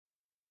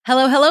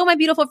Hello, hello, my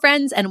beautiful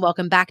friends, and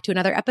welcome back to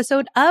another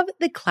episode of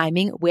the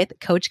Climbing with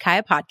Coach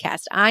Kaya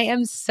podcast. I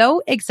am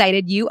so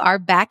excited you are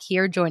back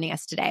here joining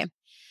us today.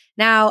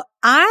 Now,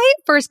 I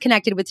first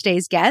connected with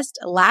today's guest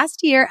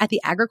last year at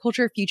the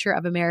Agriculture Future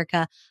of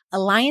America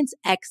Alliance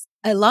X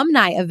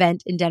alumni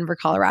event in Denver,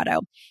 Colorado.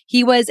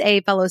 He was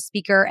a fellow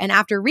speaker, and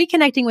after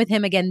reconnecting with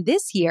him again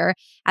this year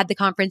at the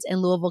conference in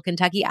Louisville,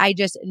 Kentucky, I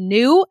just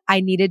knew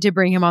I needed to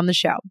bring him on the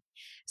show.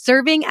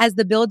 Serving as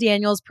the Bill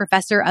Daniels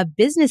Professor of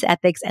Business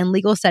Ethics and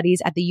Legal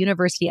Studies at the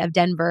University of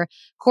Denver,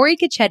 Corey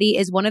Ciocchetti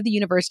is one of the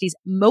university's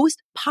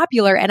most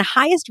popular and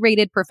highest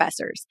rated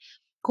professors.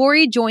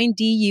 Corey joined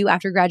DU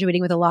after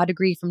graduating with a law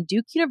degree from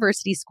Duke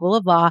University School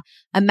of Law,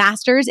 a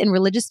master's in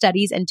religious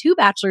studies, and 2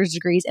 bachelor's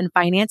degrees in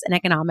finance and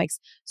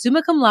economics,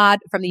 summa cum laude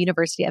from the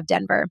University of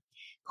Denver.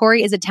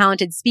 Corey is a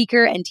talented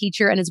speaker and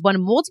teacher and has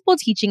won multiple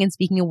teaching and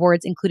speaking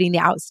awards, including the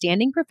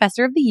Outstanding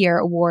Professor of the Year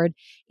Award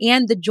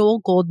and the Joel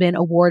Goldman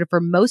Award for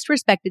Most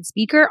Respected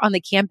Speaker on the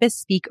Campus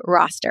Speak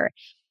roster.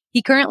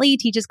 He currently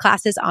teaches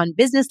classes on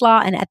business law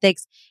and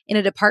ethics in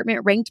a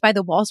department ranked by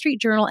the Wall Street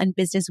Journal and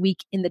Business Week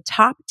in the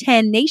top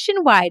 10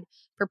 nationwide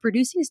for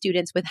producing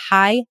students with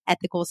high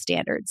ethical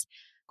standards.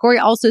 Corey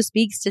also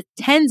speaks to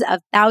tens of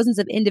thousands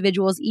of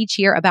individuals each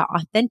year about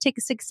authentic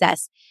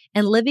success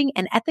and living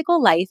an ethical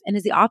life, and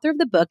is the author of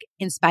the book,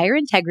 Inspire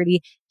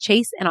Integrity,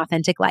 Chase an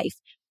Authentic Life.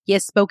 He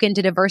has spoken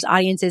to diverse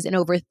audiences in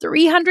over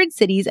 300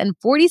 cities and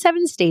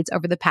 47 states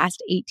over the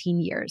past 18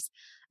 years.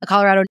 A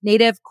Colorado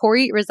native,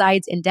 Corey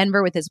resides in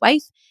Denver with his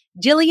wife,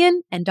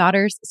 Jillian, and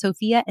daughters,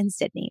 Sophia and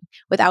Sydney.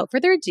 Without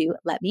further ado,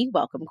 let me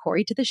welcome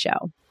Corey to the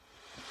show.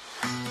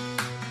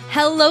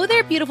 Hello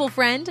there, beautiful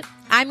friend.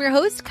 I'm your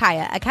host,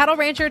 Kaya, a cattle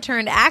rancher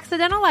turned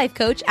accidental life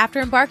coach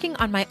after embarking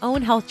on my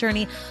own health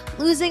journey,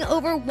 losing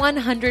over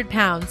 100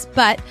 pounds,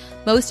 but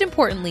most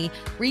importantly,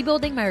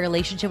 rebuilding my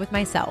relationship with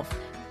myself.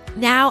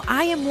 Now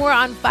I am more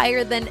on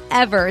fire than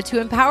ever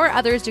to empower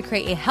others to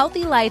create a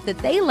healthy life that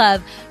they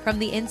love from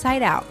the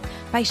inside out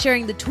by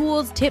sharing the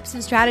tools, tips,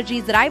 and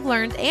strategies that I've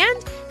learned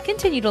and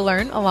continue to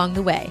learn along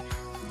the way.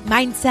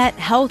 Mindset,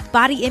 health,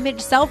 body image,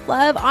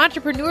 self-love,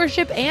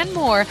 entrepreneurship, and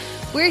more.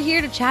 We're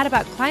here to chat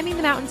about climbing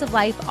the mountains of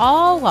life,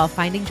 all while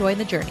finding joy in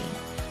the journey.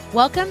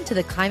 Welcome to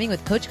the Climbing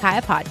with Coach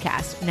Kaya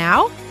podcast.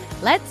 Now,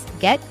 let's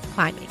get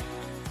climbing.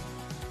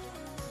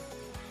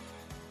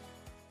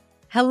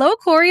 Hello,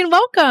 Corey, and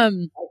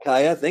welcome. Hi,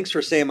 Kaya. Thanks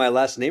for saying my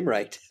last name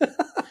right.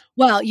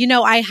 Well,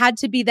 I had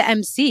to be the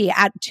MC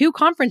at 2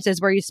 conferences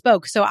where you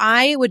spoke, so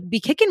I would be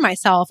kicking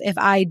myself if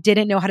I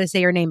didn't know how to say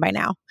your name by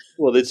now.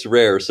 Well, it's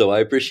rare, so I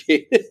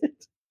appreciate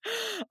it.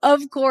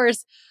 Of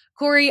course.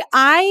 Corey,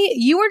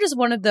 you are just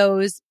one of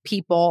those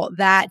people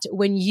that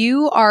when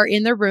you are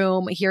in the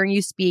room hearing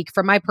you speak,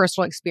 from my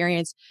personal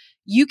experience,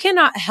 you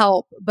cannot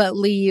help but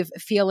leave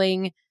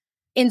feeling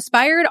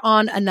inspired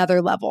on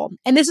another level.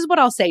 And this is what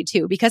I'll say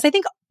too, because I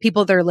think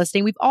people that are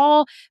listening, we've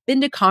all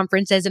been to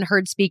conferences and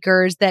heard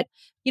speakers that,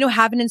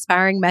 have an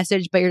inspiring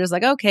message, but you're just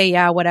like, okay,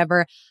 yeah,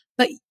 whatever.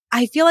 But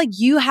I feel like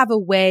you have a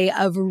way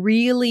of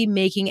really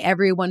making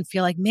everyone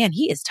feel like, man,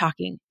 he is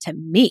talking to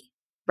me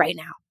right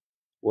now.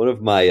 One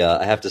of my,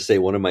 I have to say,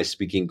 one of my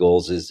speaking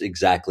goals is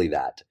exactly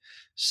that,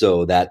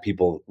 so that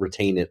people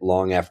retain it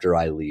long after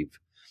I leave,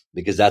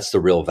 because that's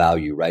the real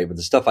value, right? But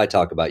the stuff I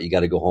talk about, you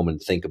got to go home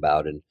and think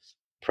about and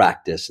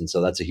practice. And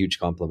so that's a huge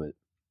compliment.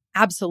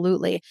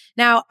 Absolutely.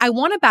 Now, I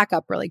want to back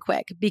up really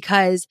quick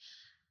because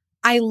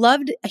I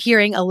loved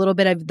hearing a little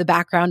bit of the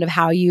background of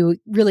how you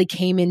really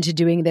came into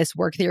doing this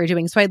work that you're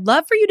doing. So I'd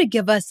love for you to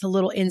give us a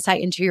little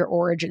insight into your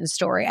origin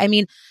story. I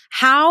mean,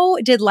 how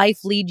did life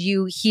lead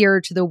you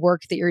here to the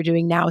work that you're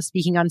doing now,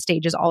 speaking on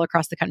stages all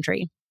across the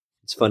country?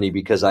 It's funny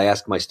because I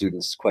ask my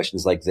students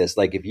questions like this.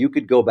 Like, if you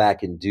could go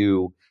back and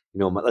do,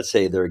 let's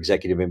say they're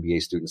executive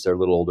MBA students, they're a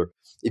little older.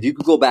 If you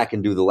could go back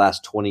and do the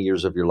last 20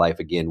 years of your life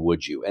again,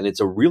 would you? And it's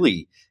a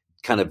really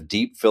kind of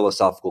deep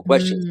philosophical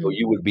question. So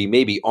you would be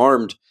maybe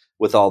armed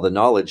with all the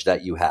knowledge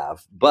that you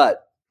have,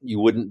 but you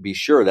wouldn't be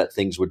sure that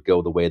things would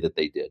go the way that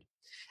they did.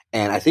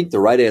 And I think the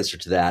right answer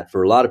to that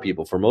for a lot of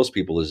people, for most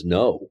people, is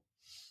no.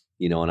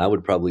 And I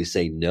would probably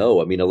say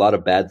no. I mean, a lot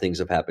of bad things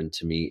have happened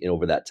to me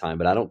over that time,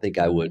 but I don't think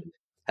I would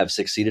have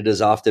succeeded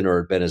as often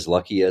or been as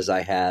lucky as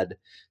I had.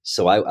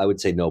 So I would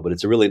say no, but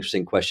it's a really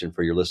interesting question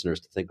for your listeners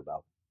to think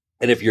about.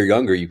 And if you're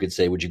younger, you could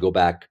say, would you go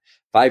back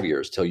 5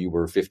 years till you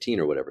were 15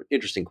 or whatever?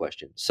 Interesting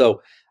question.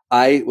 So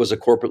I was a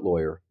corporate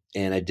lawyer.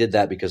 And I did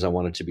that because I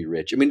wanted to be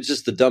rich. I mean, it's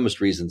just the dumbest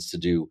reasons to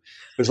do.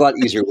 There's a lot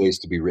easier ways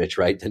to be rich,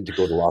 right, than to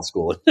go to law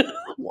school and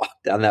walk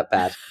down that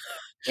path.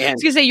 And I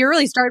was going to say, you're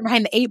really starting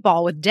behind the 8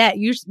 ball with debt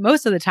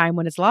most of the time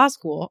when it's law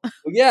school.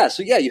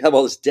 So you have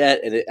all this debt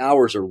and the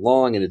hours are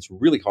long and it's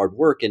really hard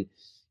work. And,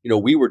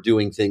 we were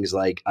doing things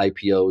like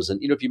IPOs.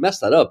 And, if you mess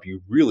that up,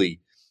 you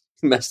really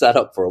mess that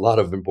up for a lot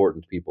of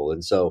important people.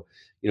 And so,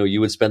 you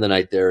would spend the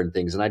night there and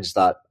things. And I just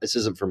thought, this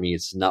isn't for me.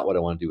 It's not what I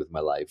want to do with my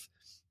life.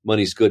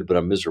 Money's good, but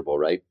I'm miserable,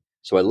 right?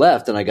 So I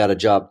left and I got a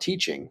job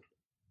teaching.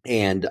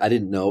 And I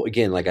didn't know,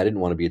 again, like I didn't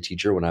want to be a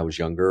teacher when I was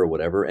younger or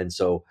whatever. And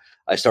so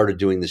I started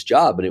doing this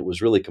job and it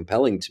was really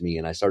compelling to me.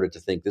 And I started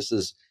to think, this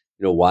is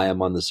why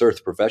I'm on this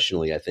earth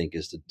professionally, I think,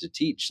 is to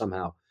teach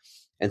somehow.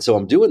 And so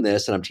I'm doing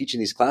this and I'm teaching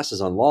these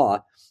classes on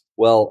law.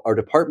 Well, our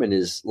department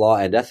is law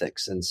and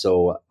ethics. And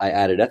so I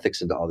added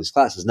ethics into all these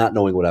classes, not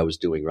knowing what I was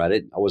doing, right?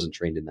 I wasn't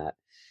trained in that.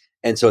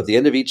 And so at the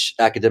end of each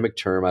academic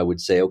term, I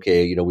would say,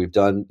 okay, we've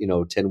done,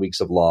 10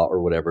 weeks of law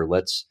or whatever.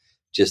 Let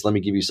me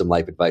give you some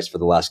life advice for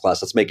the last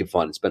class. Let's make it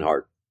fun. It's been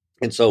hard.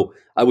 And so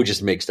I would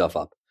just make stuff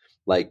up,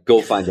 like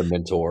go find a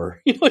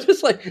mentor,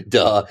 just like,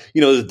 duh,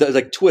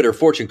 like Twitter,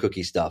 fortune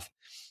cookie stuff.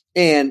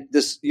 And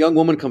this young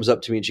woman comes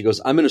up to me and she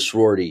goes, I'm in a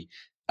sorority.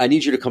 I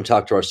need you to come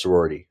talk to our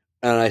sorority.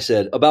 And I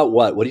said, about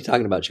what? What are you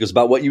talking about? She goes,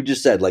 about what you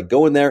just said, like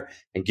go in there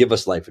and give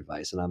us life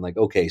advice. And I'm like,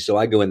 okay. So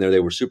I go in there. They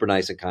were super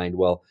nice and kind.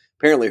 Well,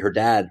 apparently her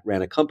dad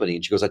ran a company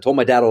and she goes, I told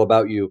my dad all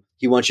about you.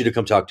 He wants you to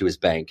come talk to his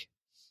bank.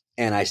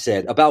 And I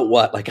said, about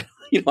what? Like,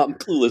 I'm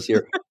clueless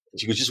here. And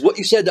she goes, just what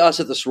you said to us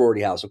at the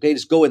sorority house. Okay,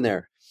 just go in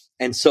there.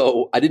 And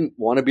so I didn't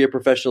want to be a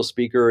professional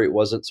speaker. It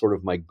wasn't sort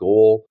of my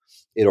goal.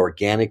 It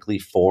organically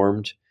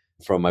formed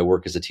from my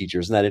work as a teacher.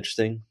 Isn't that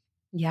interesting?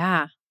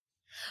 Yeah.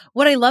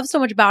 What I love so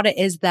much about it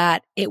is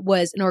that it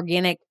was an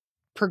organic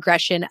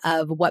progression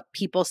of what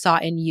people saw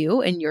in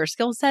you and your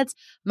skill sets.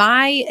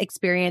 My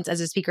experience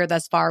as a speaker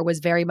thus far was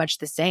very much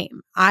the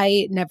same.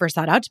 I never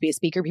sought out to be a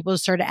speaker. People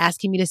just started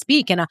asking me to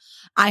speak. And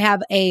I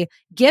have a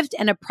gift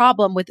and a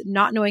problem with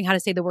not knowing how to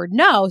say the word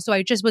no. So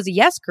I just was a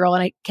yes girl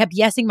and I kept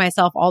yesing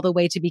myself all the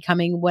way to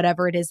becoming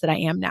whatever it is that I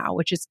am now,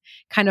 which is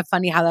kind of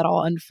funny how that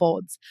all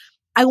unfolds.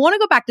 I want to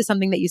go back to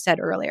something that you said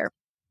earlier.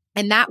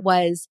 And that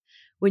was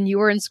when you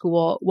were in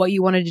school, what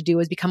you wanted to do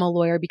was become a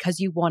lawyer because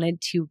you wanted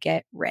to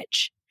get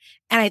rich.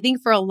 And I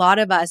think for a lot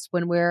of us,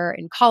 when we're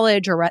in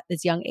college or at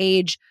this young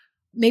age,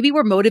 maybe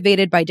we're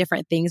motivated by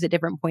different things at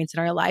different points in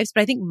our lives.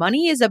 But I think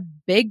money is a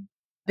big,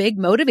 big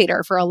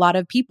motivator for a lot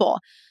of people.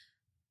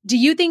 Do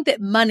you think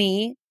that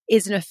money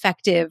is an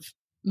effective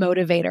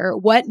motivator?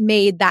 What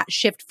made that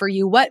shift for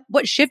you?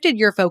 What shifted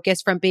your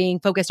focus from being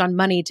focused on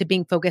money to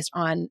being focused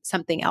on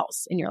something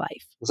else in your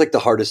life? It's like the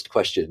hardest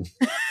question.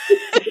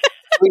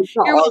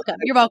 You're welcome.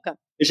 You're welcome.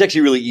 It's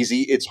actually really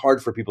easy. It's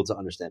hard for people to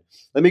understand.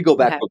 Let me go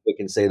back real quick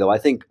and say, though, I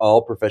think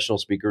all professional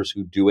speakers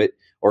who do it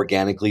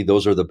organically,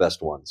 those are the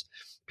best ones.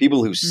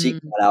 People who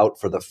seek that out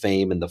for the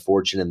fame and the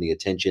fortune and the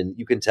attention,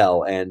 you can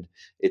tell, and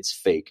it's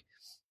fake.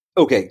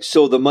 Okay,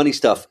 so the money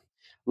stuff,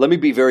 let me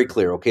be very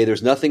clear, okay?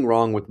 There's nothing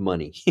wrong with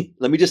money.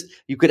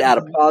 You could add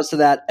a pause to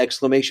that,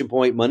 exclamation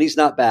point. Money's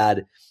not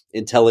bad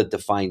until it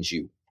defines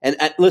you. And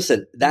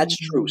listen, that's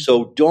true.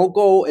 So don't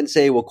go and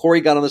say, well,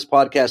 Corey got on this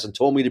podcast and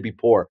told me to be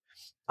poor.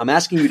 I'm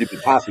asking you to be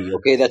happy.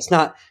 Okay.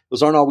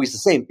 Those aren't always the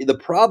same. The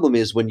problem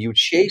is when you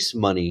chase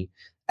money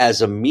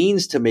as a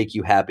means to make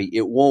you happy,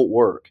 it won't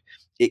work.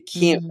 It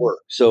can't work.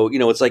 So,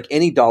 it's like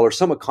any dollar,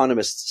 some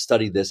economists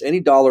studied this, any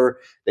dollar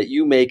that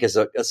you make as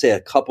let's say a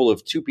couple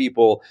of two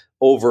people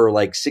over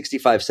like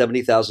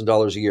 $65,000,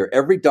 $70,000 a year,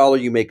 every dollar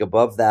you make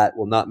above that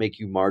will not make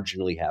you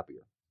marginally happier.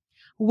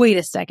 Wait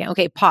a second.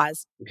 Okay,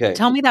 pause. Okay.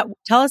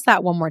 Tell us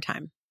that one more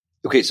time.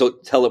 Okay, so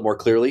tell it more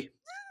clearly.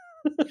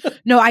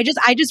 No, I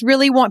just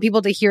really want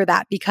people to hear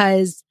that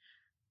because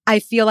I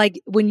feel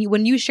like when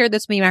you shared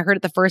this with me and I heard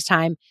it the first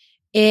time,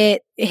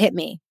 it hit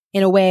me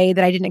in a way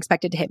that I didn't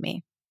expect it to hit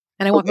me.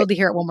 And I want people to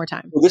hear it one more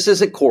time. Well, this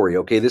isn't Corey,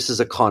 okay? This is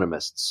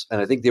economists.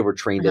 And I think they were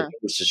trained at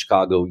University of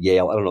Chicago,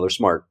 Yale. I don't know. They're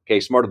smart, okay?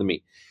 Smarter than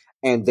me.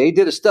 And they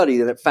did a study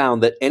that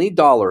found that any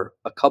dollar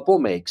a couple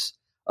makes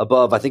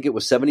above, I think it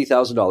was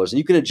 $70,000. And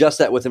you can adjust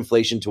that with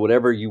inflation to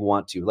whatever you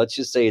want to. Let's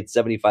just say it's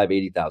 75,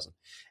 80,000.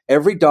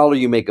 Every dollar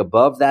you make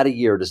above that a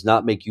year does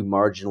not make you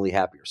marginally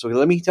happier. So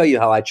let me tell you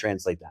how I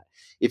translate that.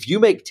 If you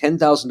make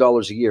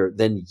 $10,000 a year,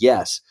 then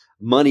yes,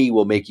 money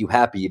will make you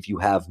happy if you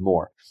have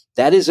more.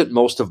 That isn't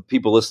most of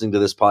people listening to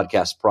this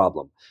podcast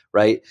problem,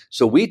 right?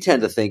 So we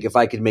tend to think if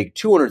I could make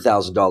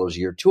 $200,000 a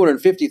year,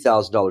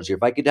 $250,000 a year,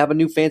 if I could have a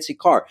new fancy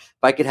car,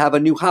 if I could have a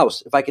new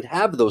house, if I could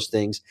have those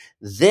things,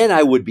 then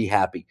I would be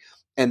happy.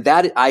 And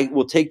that I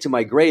will take to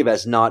my grave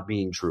as not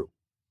being true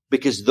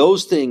because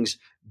those things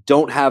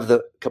don't have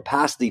the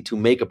capacity to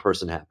make a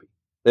person happy.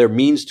 They're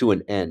means to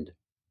an end.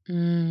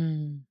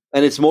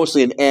 And it's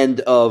mostly an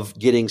end of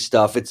getting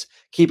stuff. It's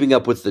keeping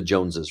up with the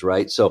Joneses,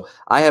 right? So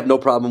I have no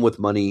problem with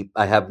money.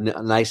 I have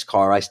a nice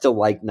car. I still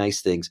like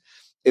nice things.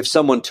 If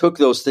someone took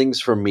those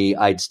things from me,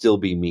 I'd still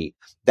be me.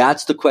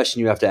 That's the question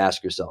you have to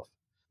ask yourself.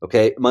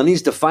 Okay,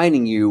 money's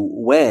defining you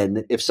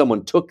if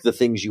someone took the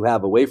things you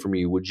have away from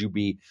you, would you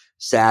be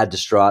sad,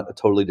 distraught, a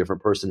totally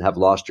different person, have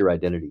lost your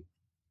identity?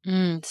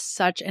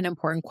 Such an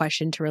important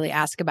question to really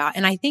ask about.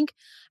 And I think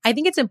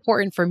it's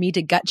important for me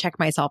to gut check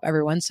myself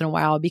every once in a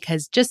while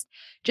because just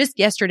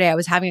yesterday I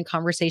was having a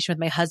conversation with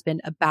my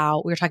husband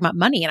we were talking about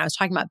money and I was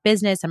talking about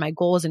business and my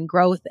goals and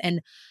growth. And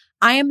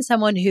I am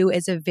someone who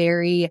is a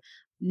very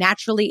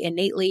naturally,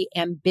 innately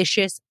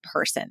ambitious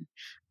person.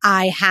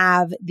 I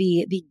have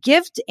the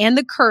gift and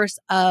the curse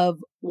of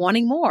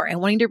wanting more and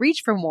wanting to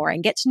reach for more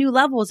and get to new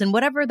levels and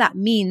whatever that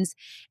means.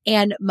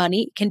 And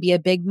money can be a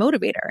big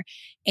motivator.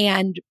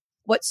 And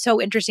what's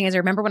so interesting is I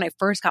remember when I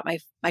first got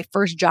my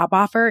first job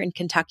offer in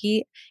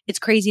Kentucky. It's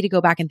crazy to go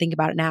back and think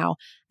about it now.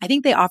 I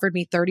think they offered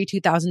me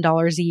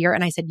 $32,000 a year.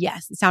 And I said,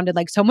 yes, it sounded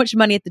like so much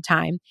money at the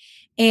time.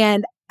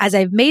 And as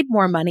I've made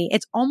more money,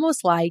 it's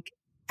almost like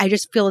I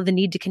just feel the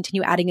need to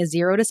continue adding a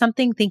zero to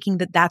something, thinking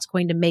that that's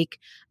going to make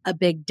a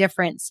big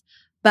difference.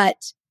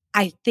 But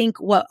I think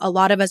what a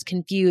lot of us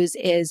confuse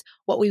is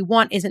what we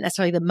want isn't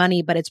necessarily the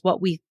money, but it's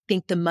what we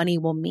think the money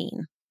will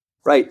mean.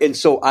 Right. And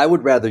so I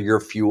would rather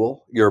your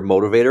fuel, your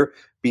motivator,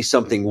 be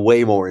something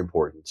way more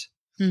important.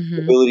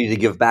 The ability to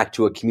give back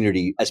to a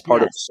community as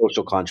part of a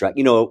social contract,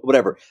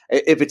 whatever.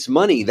 If it's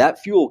money, that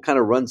fuel kind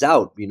of runs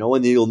out, and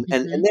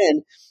and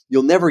then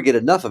you'll never get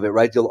enough of it,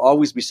 right? There'll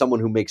always be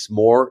someone who makes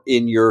more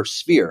in your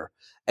sphere.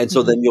 And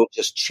so then you'll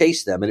just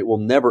chase them and it will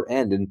never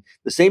end. And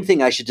the same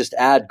thing I should just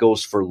add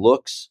goes for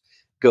looks,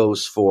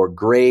 goes for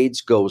grades,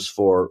 goes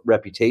for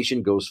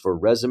reputation, goes for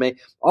resume.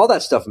 All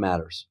that stuff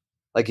matters.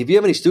 Like if you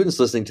have any students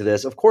listening to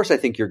this, of course I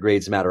think your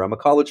grades matter. I'm a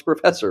college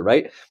professor,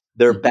 right?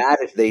 They're bad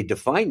if they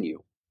define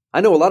you.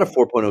 I know a lot of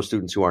 4.0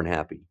 students who aren't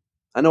happy.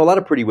 I know a lot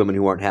of pretty women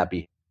who aren't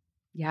happy.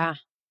 Yeah,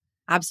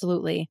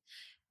 absolutely.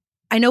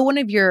 I know one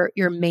of your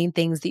main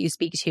things that you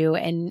speak to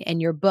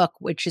in your book,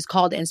 which is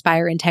called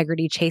Inspire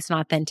Integrity, Chase an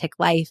Authentic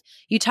Life.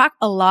 You talk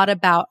a lot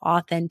about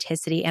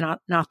authenticity and an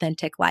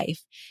authentic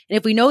life. And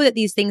if we know that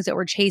these things that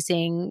we're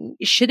chasing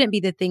shouldn't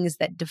be the things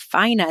that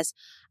define us,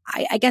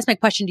 I guess my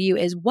question to you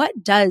is,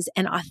 what does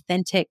an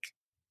authentic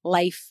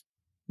life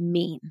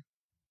mean?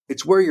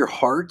 It's where your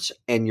heart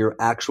and your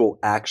actual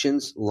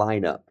actions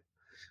line up.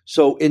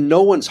 So in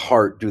no one's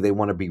heart do they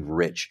want to be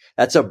rich.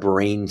 That's a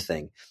brain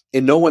thing.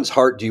 In no one's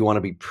heart do you want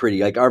to be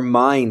pretty. Like our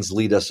minds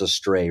lead us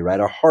astray, right?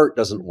 Our heart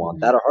doesn't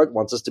want that. Our heart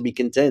wants us to be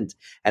content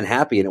and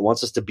happy, and it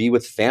wants us to be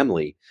with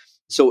family.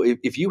 So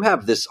if you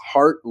have this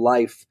heart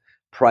life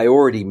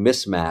priority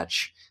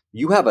mismatch,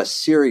 you have a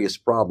serious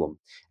problem.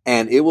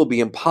 And it will be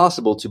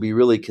impossible to be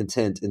really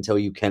content until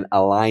you can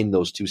align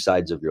those two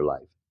sides of your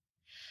life.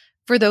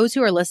 For those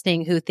who are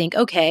listening who think,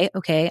 okay,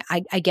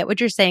 I get what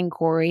you're saying,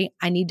 Corey.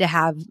 I need to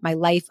have my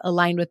life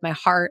aligned with my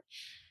heart.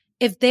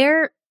 If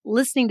they're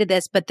listening to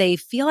this, but they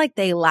feel like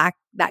they lack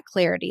that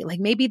clarity, like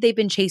maybe they've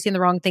been chasing the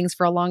wrong things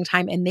for a long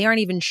time and they aren't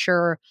even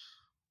sure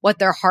what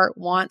their heart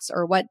wants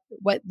or what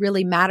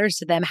really matters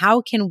to them,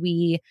 how can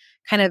we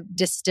kind of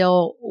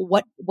distill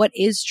what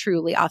is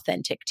truly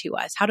authentic to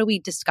us? How do we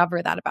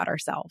discover that about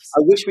ourselves? I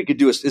wish we could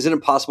is it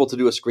impossible to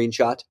do a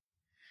screenshot?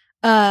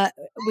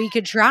 We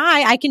could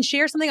try. I can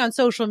share something on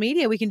social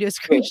media. We can do a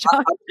screenshot.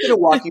 I'm going to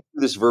walk you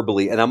through this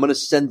verbally, and I'm going to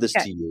send this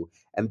to you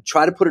and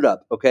try to put it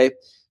up. Okay.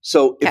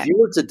 So if you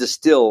were to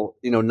distill,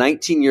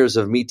 19 years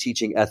of me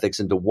teaching ethics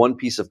into one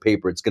piece of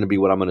paper, it's going to be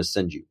what I'm going to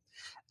send you.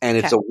 And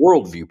it's a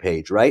worldview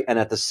page, right? And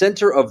at the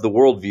center of the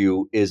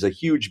worldview is a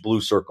huge blue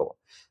circle.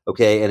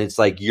 Okay. And it's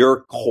like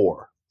your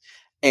core.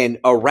 And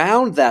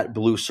around that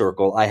blue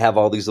circle, I have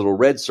all these little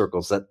red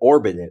circles that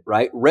orbit it,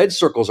 right? Red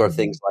circles are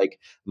things like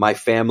my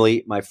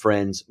family, my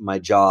friends, my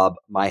job,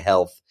 my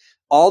health,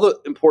 all the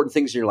important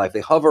things in your life.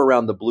 They hover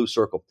around the blue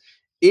circle.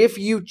 If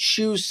you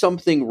choose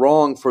something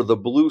wrong for the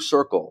blue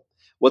circle,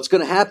 what's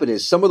going to happen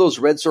is some of those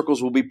red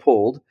circles will be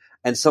pulled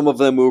and some of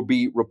them will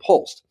be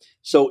repulsed.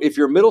 So if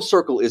your middle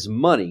circle is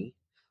money,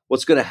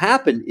 what's going to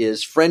happen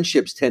is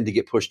friendships tend to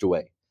get pushed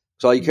away.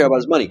 So all you care about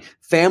is money.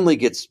 Family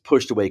gets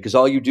pushed away because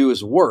all you do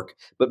is work,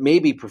 but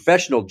maybe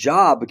professional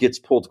job gets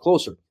pulled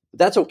closer. But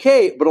that's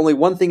okay, but only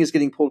one thing is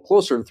getting pulled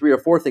closer and 3 or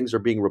 4 things are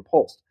being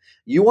repulsed.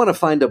 You want to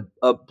find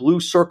a blue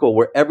circle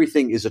where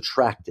everything is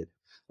attracted.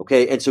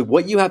 Okay. And so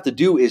what you have to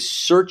do is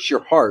search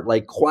your heart,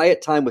 like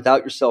quiet time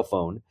without your cell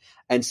phone,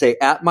 and say,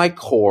 at my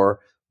core,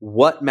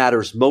 what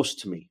matters most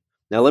to me?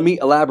 Now, let me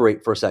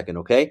elaborate for a second.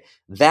 Okay.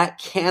 That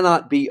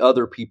cannot be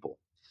other people.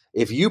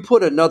 If you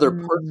put another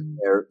person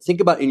there, think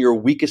about in your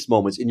weakest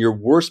moments, in your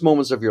worst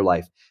moments of your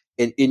life,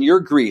 in your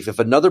grief, if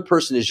another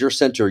person is your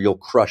center, you'll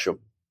crush them,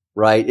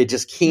 right? It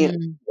just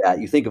can't do that.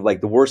 You think of like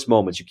the worst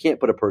moments. You can't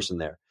put a person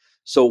there.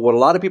 So what a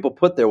lot of people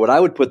put there, what I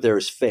would put there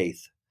is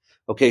faith.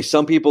 Okay.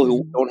 Some people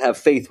who don't have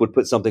faith would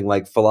put something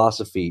like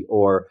philosophy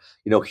or,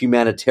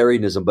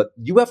 humanitarianism, but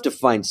you have to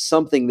find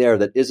something there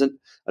that isn't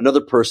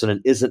another person and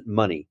isn't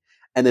money.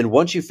 And then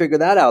once you figure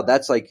that out,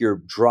 that's like your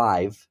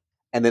drive.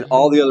 And then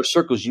all the other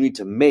circles you need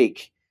to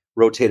make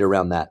rotate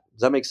around that.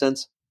 Does that make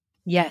sense?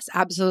 Yes,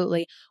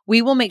 absolutely.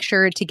 We will make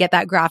sure to get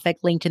that graphic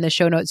linked in the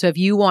show notes. So if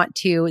you want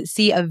to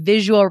see a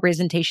visual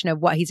representation of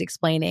what he's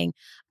explaining,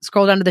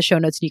 scroll down to the show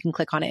notes and you can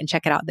click on it and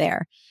check it out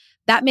there.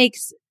 That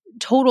makes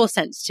total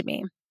sense to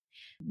me.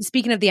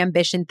 Speaking of the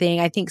ambition thing,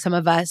 I think some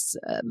of us,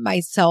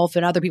 myself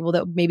and other people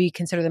that maybe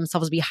consider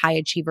themselves to be high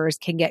achievers,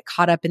 can get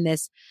caught up in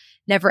this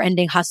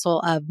never-ending hustle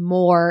of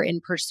more in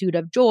pursuit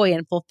of joy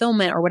and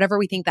fulfillment or whatever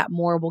we think that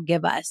more will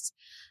give us.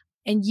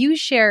 And you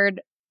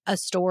shared a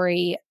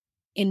story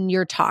in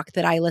your talk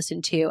that I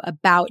listened to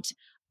about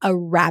a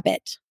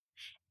rabbit.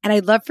 And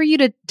I'd love for you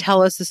to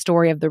tell us the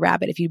story of the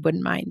rabbit, if you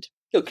wouldn't mind.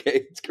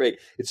 Okay, it's great.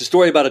 It's a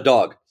story about a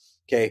dog.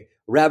 Okay.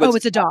 Rabbits. Oh,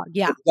 it's a dog.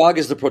 Yeah. The dog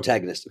is the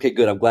protagonist. Okay,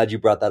 good. I'm glad you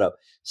brought that up.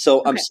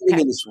 So I'm Okay. sitting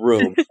in this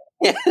room,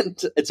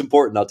 and it's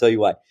important. I'll tell you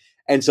why.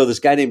 And so this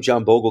guy named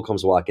John Bogle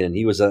comes walking in.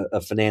 He was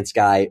a finance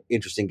guy,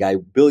 interesting guy,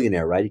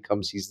 billionaire, right?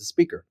 He's the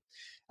speaker.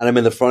 And I'm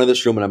in the front of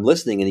this room and I'm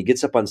listening, and he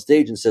gets up on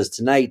stage and says,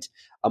 tonight,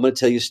 I'm going to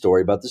tell you a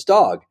story about this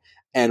dog.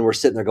 And we're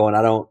sitting there going,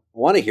 I don't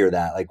want to hear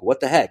that. Like, what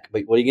the heck?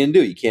 But what are you going to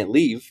do? You can't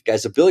leave.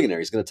 Guy's a billionaire.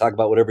 He's going to talk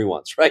about whatever he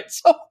wants, right?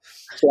 So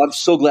I'm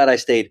so glad I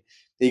stayed.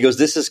 And he goes,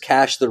 this is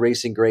Cash the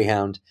racing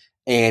greyhound.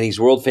 And he's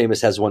world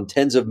famous, has won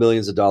tens of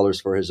millions of dollars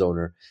for his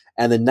owner.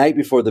 And the night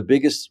before the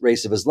biggest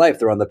race of his life,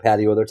 they're on the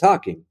patio, they're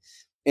talking.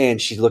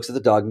 And she looks at the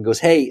dog and goes,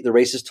 hey, the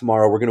race is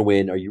tomorrow. We're going to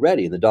win. Are you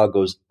ready? And the dog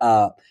goes,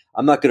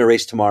 I'm not going to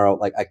race tomorrow.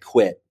 Like, I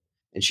quit.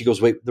 And she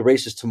goes, wait, the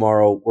race is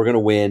tomorrow. We're going to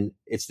win.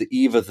 It's the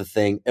eve of the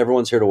thing.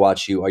 Everyone's here to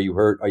watch you. Are you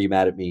hurt? Are you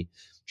mad at me?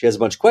 She has a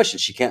bunch of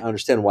questions. She can't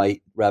understand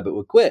why Rabbit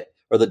would quit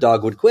or the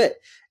dog would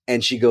quit.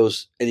 And she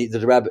goes, and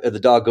the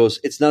dog goes,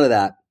 it's none of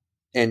that.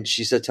 And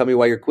she said, tell me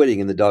why you're quitting.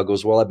 And the dog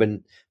goes, well, I've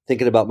been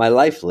thinking about my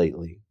life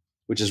lately,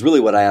 which is really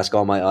what I ask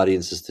all my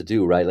audiences to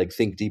do, right? Like,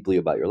 think deeply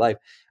about your life.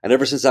 And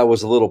ever since I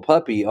was a little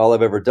puppy, all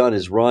I've ever done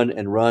is run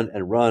and run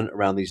and run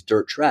around these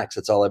dirt tracks.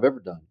 That's all I've ever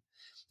done.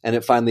 And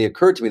it finally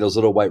occurred to me, those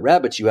little white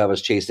rabbits you have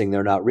us chasing,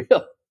 they're not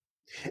real.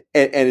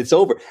 and it's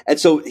over. And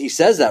so he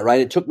says that,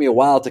 right? It took me a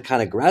while to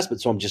kind of grasp it.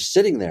 So I'm just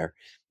sitting there.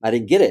 I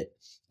didn't get it.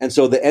 And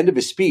so the end of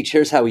his speech,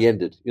 here's how he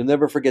ended. You'll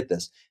never forget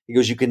this. He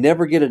goes, you can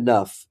never get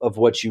enough of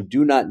what you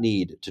do not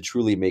need to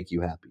truly make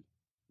you happy.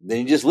 Then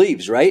he just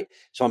leaves, right?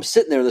 So I'm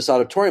sitting there in this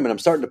auditorium and I'm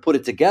starting to put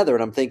it together.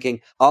 And I'm thinking,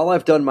 all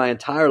I've done my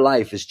entire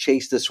life is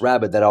chase this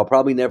rabbit that I'll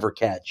probably never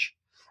catch.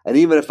 And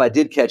even if I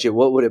did catch it,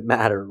 what would it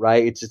matter,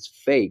 right? It's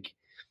fake.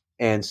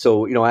 And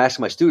so, I ask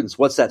my students,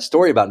 what's that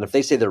story about? And if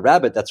they say the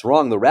rabbit, that's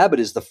wrong. The rabbit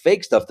is the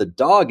fake stuff. The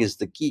dog is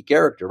the key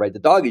character, right? The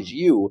dog is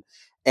you.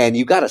 And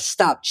you got to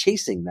stop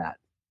chasing that.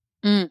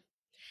 Mm.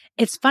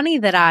 It's funny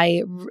that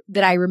I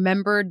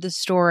remembered the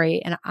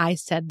story and I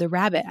said the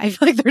rabbit. I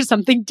feel like there's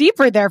something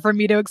deeper there for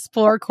me to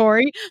explore,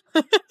 Corey.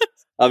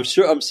 I'm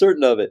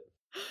certain of it.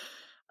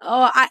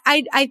 Oh,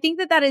 I think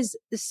that is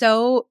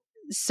so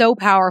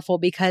powerful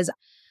because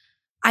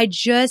I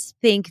just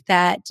think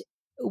that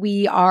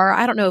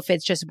I don't know if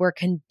it's just we're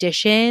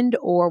conditioned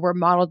or we're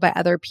modeled by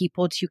other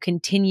people to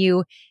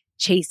continue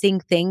chasing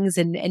things.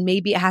 And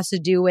maybe it has to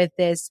do with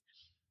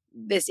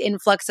this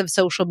influx of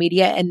social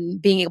media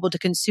and being able to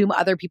consume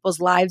other people's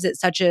lives at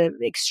such an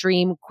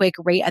extreme, quick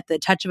rate at the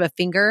touch of a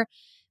finger,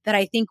 that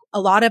I think a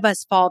lot of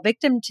us fall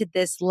victim to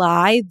this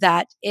lie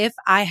that if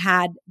I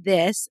had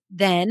this,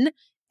 then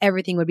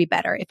everything would be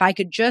better. If I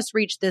could just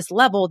reach this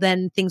level,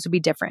 then things would be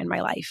different in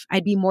my life.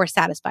 I'd be more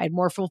satisfied,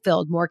 more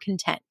fulfilled, more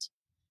content.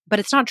 But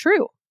it's not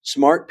true.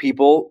 Smart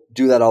people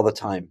do that all the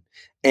time.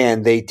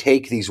 And they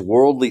take these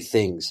worldly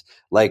things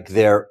like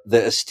the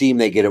esteem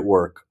they get at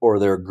work or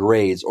their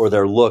grades or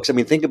their looks. I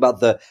mean, think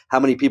about how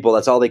many people,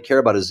 that's all they care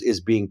about is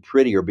being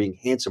pretty or being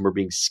handsome or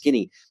being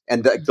skinny.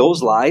 And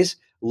those lies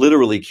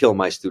literally kill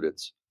my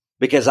students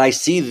because I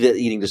see the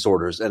eating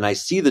disorders and I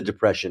see the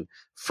depression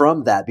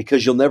from that,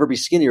 because you'll never be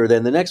skinnier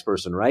than the next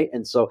person, right?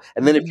 And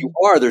then if you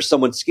are, there's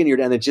someone skinnier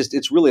and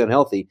it's really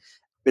unhealthy.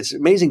 It's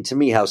amazing to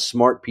me how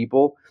smart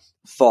people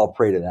fall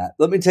prey to that.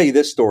 Let me tell you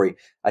this story.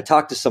 I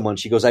talked to someone.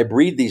 She goes, I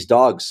breed these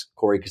dogs,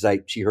 Corey, because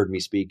she heard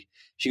me speak.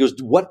 She goes,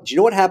 do you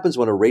know what happens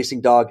when a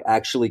racing dog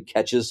actually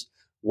catches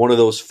one of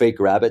those fake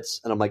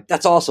rabbits? And I'm like,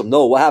 that's awesome.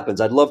 No, what happens?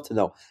 I'd love to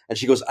know. And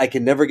she goes, I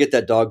can never get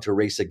that dog to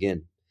race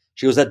again.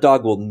 She goes, that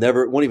dog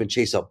won't even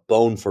chase a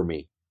bone for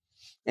me.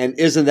 And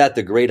isn't that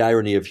the great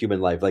irony of human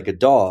life? Like a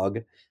dog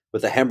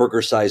with a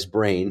hamburger-sized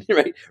brain,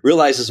 right,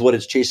 realizes what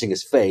it's chasing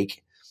is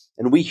fake.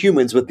 And we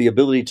humans with the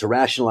ability to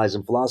rationalize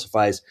and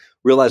philosophize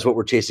realize what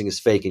we're chasing is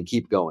fake and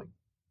keep going.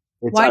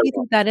 Why do you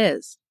think that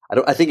is?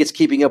 I think it's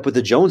keeping up with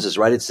the Joneses,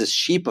 right? It's this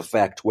sheep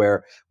effect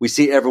where we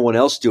see everyone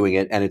else doing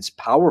it and it's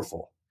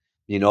powerful,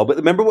 But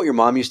remember what your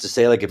mom used to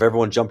say, like, if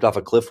everyone jumped off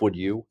a cliff, would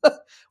you?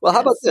 Well,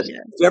 how about this? Yes.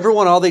 If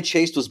everyone, all they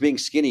chased was being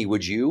skinny,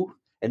 would you?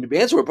 And the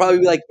answer would probably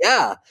be like,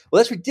 yeah. Well,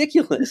 that's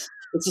ridiculous.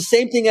 It's the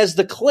same thing as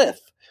the cliff,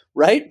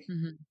 right?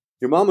 Mm-hmm.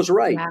 Your mom was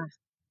right. Yeah.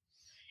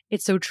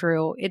 It's so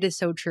true. It is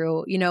so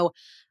true.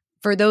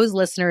 For those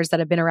listeners that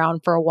have been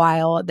around for a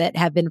while, that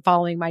have been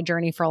following my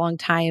journey for a long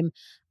time,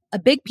 a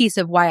big piece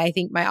of why I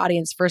think my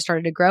audience first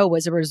started to grow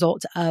was a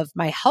result of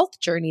my health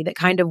journey that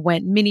kind of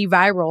went mini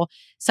viral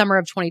summer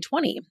of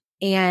 2020.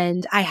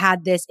 And I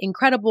had this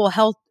incredible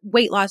health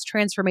weight loss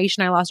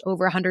transformation. I lost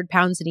over 100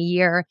 pounds in a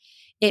year.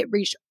 It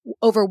reached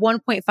over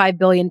 1.5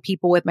 billion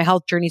people with my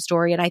health journey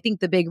story. And I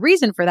think the big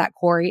reason for that,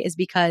 Corey, is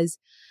because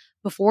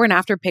before and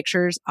after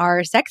pictures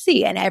are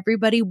sexy and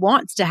everybody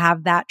wants to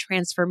have that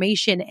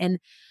transformation. And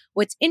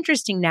what's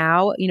interesting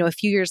now, a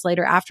few years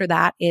later after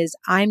that, is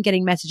I'm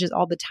getting messages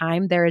all the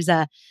time. There is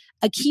a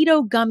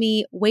keto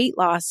gummy weight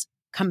loss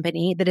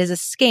company that is a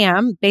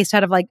scam based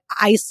out of like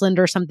Iceland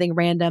or something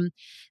random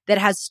that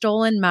has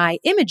stolen my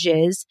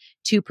images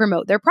to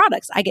promote their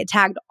products. I get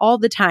tagged all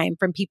the time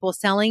from people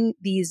selling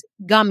these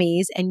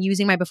gummies and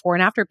using my before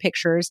and after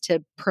pictures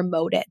to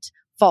promote it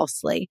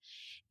falsely.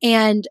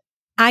 And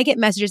I get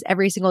messages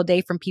every single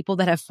day from people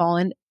that have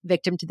fallen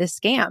victim to this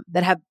scam,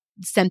 that have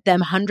sent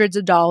them hundreds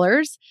of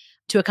dollars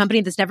to a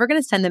company that's never going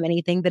to send them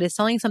anything, that is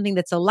selling something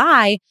that's a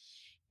lie.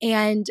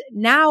 And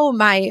now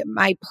my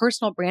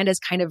personal brand has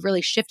kind of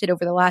really shifted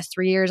over the last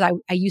 3 years. I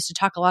used to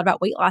talk a lot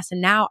about weight loss,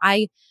 and now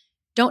I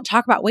don't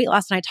talk about weight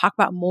loss, and I talk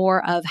about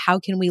more of how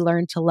can we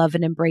learn to love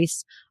and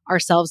embrace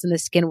ourselves and the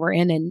skin we're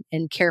in,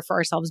 and care for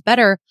ourselves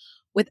better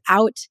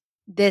without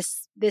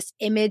this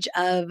image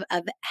of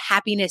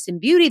happiness and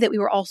beauty that we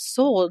were all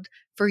sold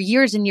for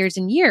years and years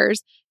and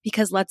years.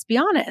 Because let's be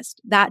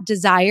honest, that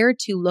desire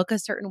to look a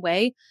certain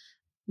way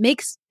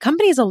makes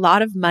companies a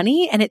lot of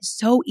money. And it's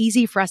so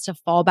easy for us to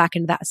fall back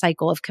into that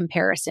cycle of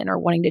comparison or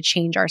wanting to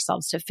change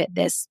ourselves to fit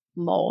this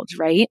mold,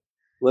 right?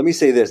 Let me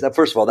say this. Now,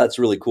 first of all, that's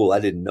really cool. I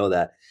didn't know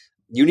that.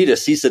 You need a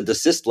cease and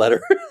desist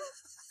letter.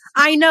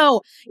 I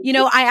know.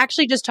 I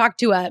actually just talked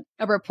to a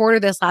reporter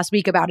this last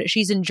week about it.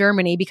 She's in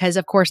Germany because,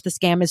 of course, the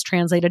scam is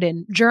translated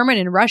in German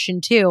and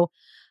Russian too.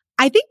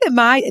 I think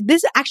that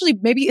this actually,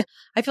 maybe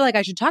I feel like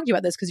I should talk to you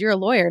about this because you're a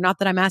lawyer. Not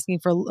that I'm asking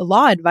for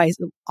law advice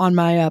on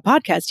my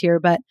podcast here,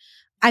 but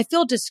I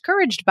feel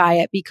discouraged by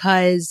it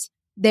because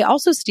they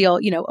also steal,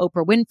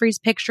 Oprah Winfrey's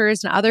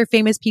pictures and other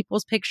famous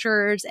people's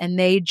pictures, and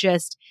they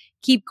just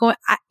keep going.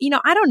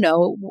 I don't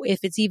know if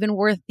it's even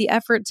worth the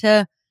effort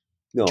to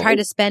try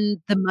to spend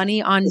the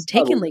money on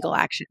taking legal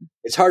action.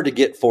 It's hard to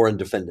get foreign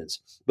defendants.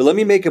 But let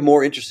me make a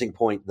more interesting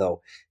point,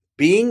 though.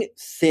 Being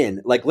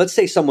thin, like let's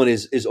say someone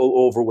is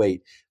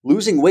overweight,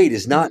 losing weight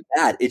is not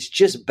bad. It's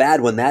just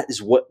bad when that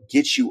is what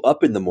gets you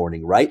up in the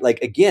morning, right?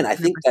 Like, again, I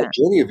think 100%. That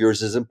journey of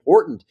yours is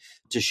important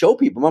to show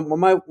people.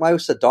 My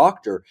wife's a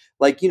doctor.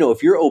 Like,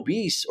 if you're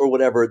obese or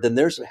whatever, then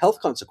there's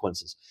health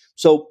consequences.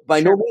 So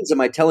by no means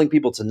am I telling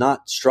people to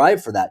not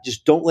strive for that.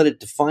 Just don't let it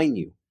define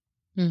you.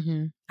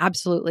 Mm-hmm.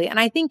 Absolutely. And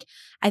I think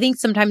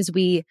sometimes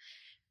we,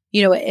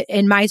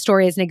 in my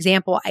story as an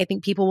example, I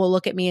think people will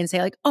look at me and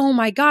say like, oh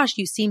my gosh,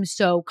 you seem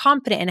so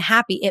confident and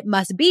happy. It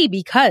must be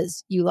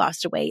because you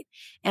lost weight.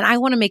 And I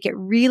want to make it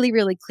really,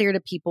 really clear to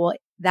people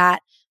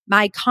that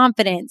my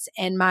confidence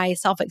and my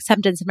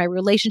self-acceptance and my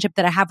relationship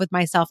that I have with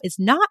myself is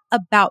not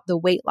about the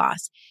weight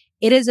loss.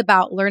 It is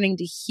about learning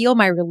to heal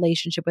my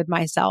relationship with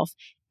myself.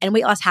 And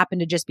weight loss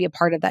happened to just be a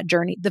part of that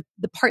journey,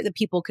 the part that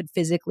people could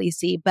physically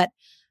see. But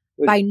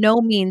by no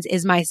means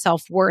is my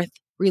self-worth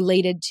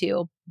related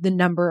to the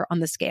number on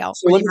the scale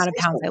or the amount of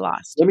pounds I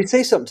lost. Let me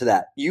say something to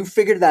that. You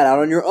figured that out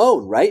on your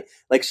own, right?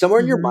 Like somewhere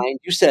in your mind,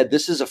 you said,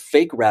 this is a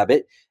fake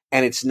rabbit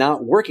and it's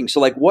not working. So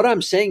like what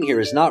I'm saying here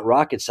is not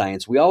rocket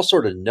science. We all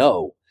sort of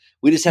know.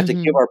 We just have to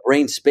give our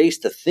brain space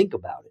to think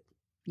about it.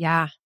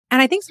 Yeah.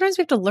 And I think sometimes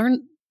we have to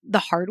learn the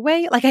hard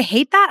way. Like I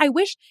hate that. I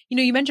wish,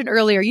 you mentioned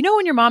earlier,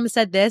 when your mom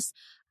said this,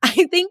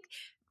 I think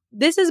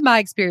this is my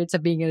experience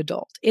of being an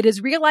adult. It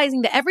is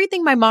realizing that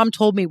everything my mom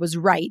told me was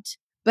right,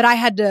 but I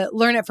had to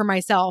learn it for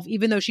myself,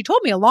 even though she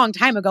told me a long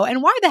time ago.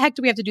 And why the heck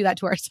do we have to do that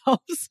to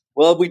ourselves?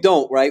 Well, we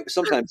don't, right?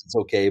 Sometimes it's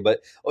okay. But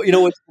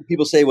what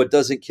people say, what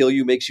doesn't kill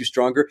you makes you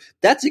stronger.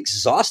 That's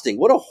exhausting.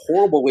 What a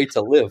horrible way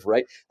to live,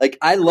 right? Like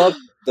I love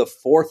the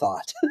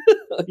forethought,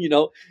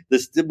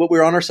 but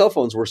we're on our cell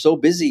phones. We're so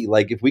busy.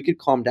 Like if we could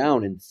calm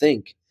down and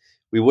think,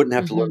 we wouldn't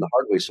have to learn the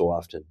hard way so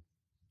often.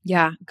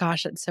 Yeah.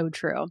 Gosh, that's so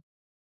true.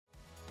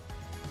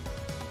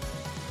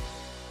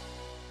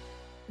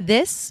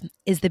 This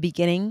is the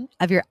beginning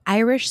of your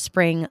Irish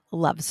Spring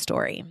love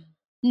story.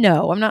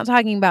 No, I'm not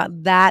talking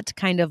about that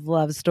kind of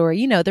love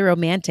story, the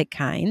romantic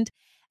kind.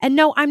 And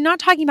no, I'm not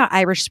talking about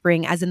Irish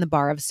Spring as in the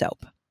bar of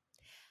soap.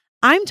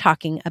 I'm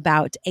talking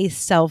about a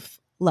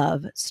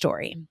self-love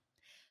story.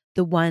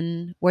 The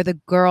one where the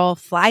girl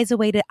flies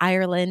away to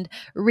Ireland,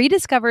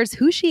 rediscovers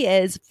who she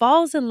is,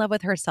 falls in love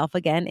with herself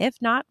again,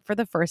 if not for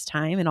the first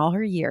time in all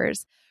her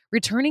years,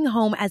 returning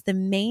home as the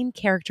main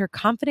character,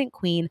 confident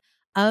queen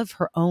of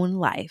her own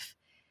life.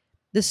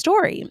 The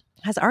story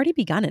has already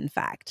begun, in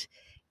fact.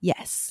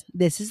 Yes,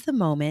 this is the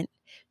moment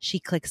she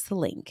clicks the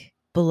link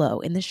below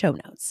in the show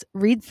notes,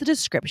 reads the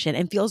description,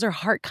 and feels her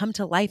heart come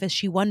to life as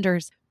she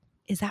wonders,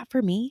 is that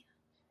for me?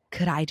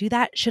 Could I do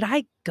that? Should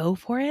I go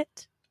for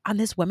it on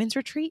this women's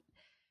retreat?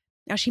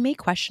 Now, she may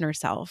question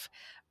herself,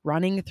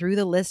 running through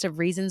the list of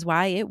reasons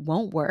why it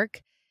won't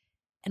work,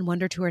 and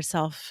wonder to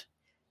herself,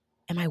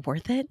 am I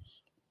worth it?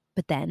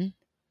 But then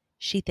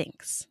she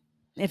thinks,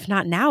 if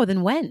not now,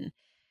 then when?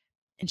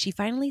 And she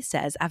finally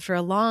says, after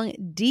a long,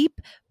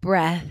 deep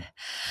breath,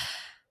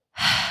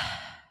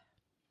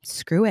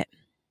 screw it.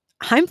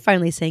 I'm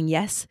finally saying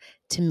yes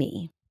to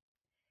me.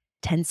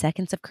 10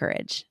 seconds of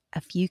courage,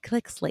 a few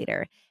clicks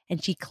later,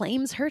 and she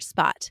claims her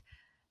spot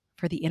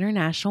for the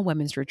International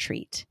Women's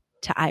Retreat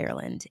to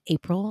Ireland,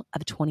 April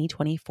of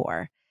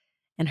 2024.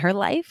 And her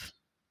life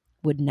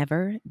would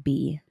never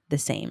be the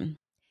same.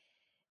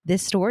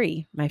 This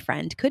story, my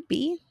friend, could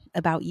be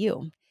about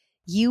you.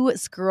 You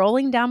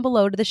scrolling down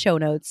below to the show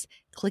notes,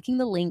 clicking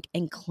the link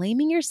and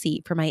claiming your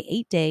seat for my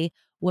 8-day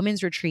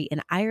women's retreat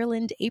in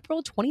Ireland,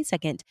 April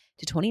 22nd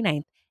to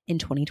 29th in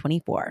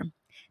 2024.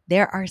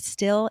 There are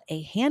still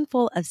a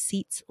handful of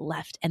seats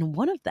left, and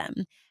one of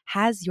them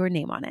has your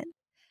name on it.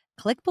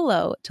 Click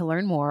below to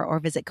learn more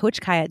or visit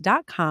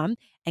coachkaya.com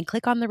and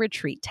click on the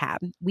retreat tab.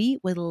 We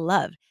would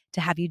love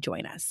to have you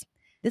join us.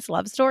 This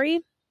love story,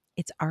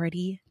 it's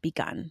already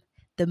begun.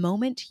 The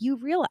moment you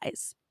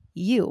realize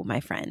you, my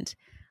friend,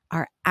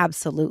 are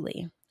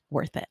absolutely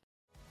worth it.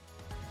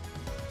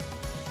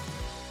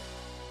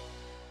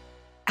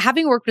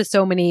 Having worked with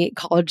so many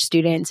college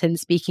students and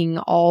speaking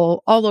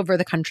all over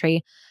the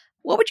country,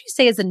 what would you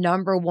say is the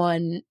number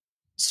one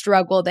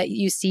struggle that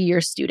you see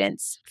your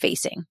students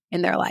facing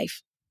in their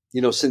life?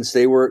 Since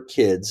they were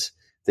kids,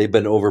 they've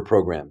been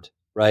overprogrammed,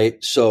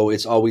 right? So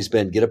it's always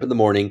been get up in the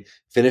morning,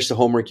 finish the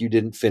homework you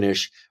didn't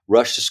finish,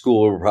 rush to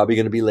school, we're probably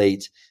going to be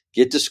late,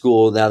 get to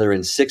school. Now they're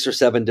in 6 or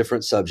 7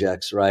 different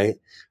subjects, right?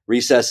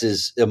 Recess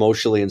is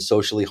emotionally and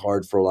socially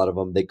hard for a lot of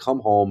them. They come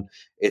home,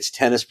 it's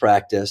tennis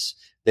practice.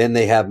 Then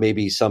they have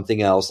maybe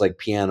something else like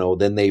piano.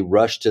 Then they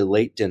rush to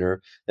late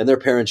dinner. Then their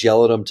parents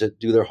yell at them to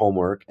do their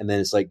homework. And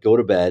then it's like, go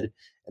to bed.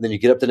 And then you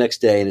get up the next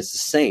day and it's the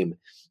same.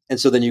 And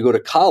so then you go to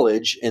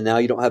college and now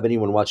you don't have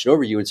anyone watching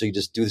over you. And so you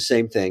just do the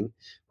same thing,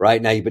 right?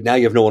 But now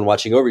you have no one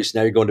watching over you. So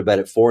now you're going to bed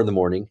at 4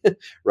 a.m,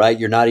 right?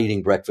 You're not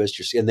eating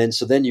breakfast.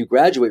 So then you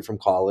graduate from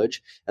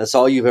college and that's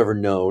all you've ever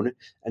known.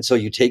 And so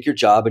you take your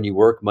job and you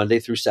work Monday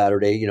through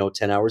Saturday,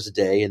 10 hours a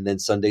day. And then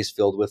Sunday's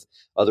filled with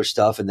other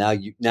stuff. And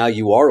now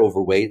you are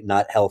overweight,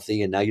 not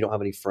healthy. And now you don't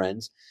have any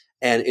friends.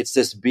 And it's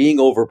this being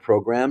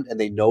overprogrammed and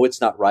they know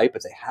it's not right,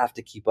 but they have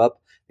to keep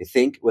up, they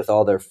think, with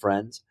all their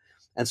friends.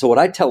 And so what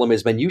I tell them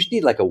is, man, you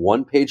need like a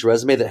 1-page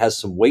resume that has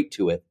some weight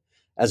to it,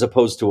 as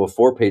opposed to a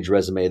 4-page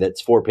resume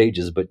that's 4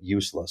 pages, but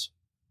useless.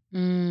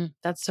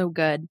 That's so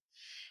good.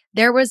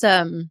 There was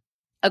a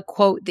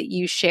quote that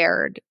you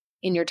shared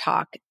in your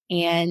talk,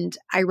 and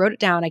I wrote it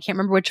down. I can't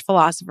remember which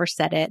philosopher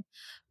said it,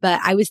 but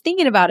I was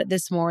thinking about it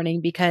this morning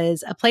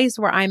because a place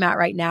where I'm at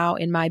right now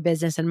in my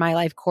business and my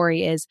life,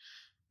 Corey, is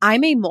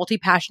I'm a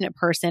multi-passionate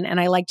person and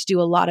I like to do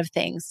a lot of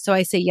things. So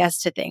I say yes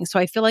to things. So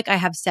I feel like I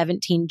have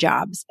 17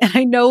 jobs. And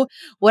I know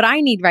what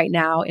I need right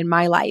now in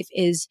my life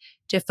is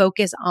to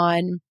focus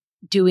on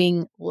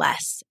doing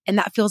less. And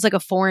that feels like a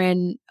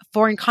foreign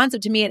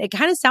concept to me. And it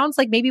kind of sounds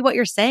like maybe what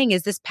you're saying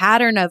is this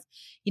pattern of,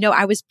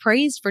 I was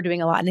praised for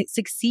doing a lot and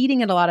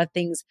succeeding at a lot of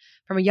things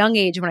from a young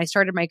age when I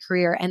started my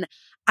career. And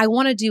I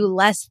want to do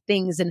less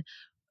things. And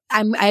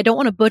I don't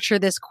want to butcher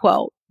this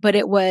quote, but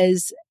it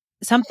was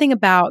something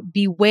about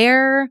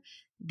beware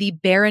the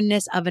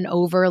barrenness of an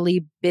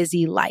overly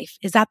busy life.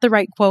 Is that the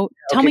right quote?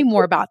 Okay. Tell me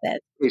more about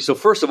that. Okay, so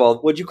first of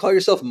all, would you call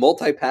yourself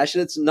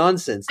multi-passionate? It's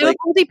nonsense. I'm a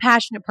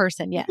multi-passionate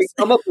person, yes. We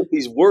come up with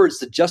these words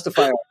to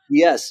justify our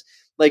BS.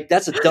 Like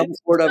that's the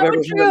dumbest word I've ever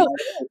heard.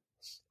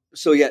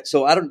 So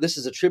this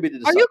is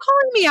attributed to Are you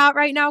calling me out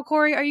right now,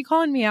 Corey? Are you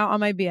calling me out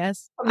on my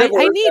BS? I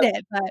need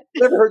it, but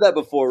I've never heard that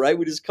before, right?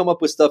 We just come up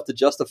with stuff to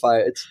justify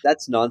it.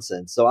 That's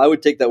nonsense. So I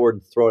would take that word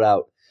and throw it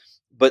out.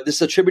 But this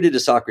is attributed to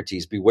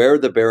Socrates. Beware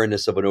the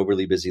barrenness of an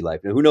overly busy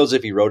life. Now, who knows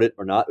if he wrote it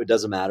or not? It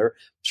doesn't matter.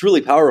 It's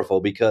really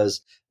powerful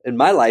because in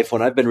my life,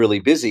 when I've been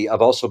really busy,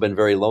 I've also been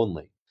very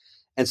lonely.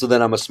 And so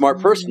then I'm a smart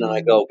person and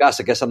I go,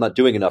 gosh, I guess I'm not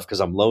doing enough because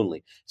I'm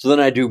lonely. So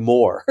then I do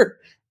more.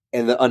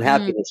 And the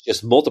unhappiness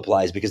just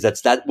multiplies because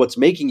that's what's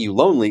making you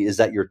lonely is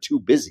that you're too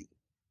busy.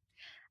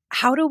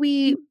 How do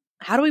we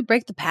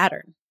break the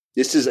pattern?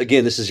 This is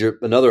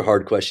another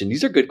hard question.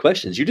 These are good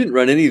questions. You didn't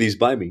run any of these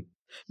by me.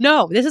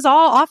 No, this is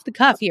all off the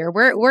cuff here.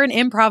 We're an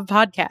improv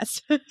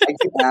podcast. I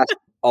get asked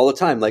all the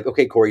time, like,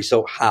 okay, Corey,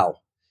 so how?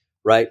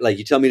 Right? Like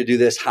you tell me to do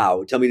this,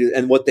 how? Tell me to,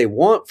 and what they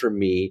want from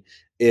me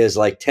is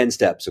like 10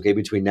 steps, okay,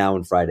 between now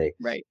and Friday.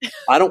 Right.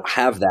 I don't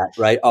have that,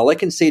 right? All I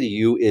can say to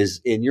you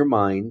is in your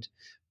mind,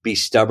 be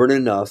stubborn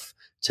enough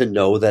to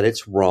know that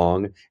it's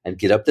wrong and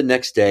get up the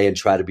next day and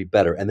try to be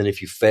better. And then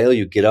if you fail,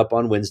 you get up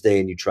on Wednesday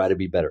and you try to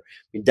be better.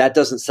 I mean, that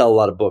doesn't sell a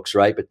lot of books,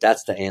 right? But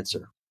that's the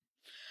answer.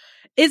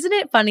 Isn't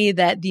it funny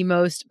that the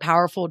most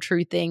powerful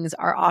true things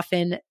are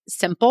often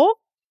simple,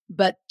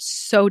 but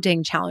so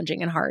dang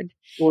challenging and hard?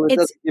 Well, it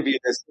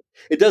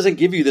doesn't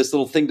give you this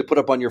little thing to put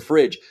up on your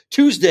fridge.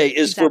 Tuesday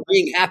is for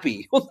being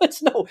happy. Well,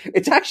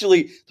 it's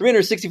actually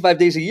 365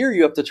 days a year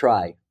you have to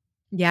try.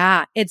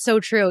 Yeah, it's so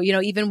true.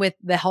 Even with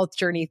the health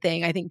journey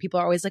thing, I think people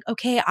are always like,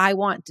 okay, I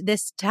want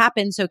this to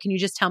happen. So can you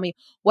just tell me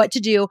what to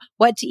do,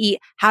 what to eat,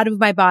 how to move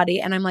my body?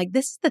 And I'm like,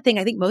 this is the thing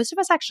I think most of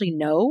us actually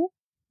know.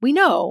 We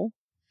know.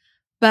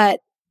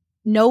 But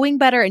knowing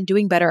better and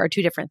doing better are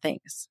two different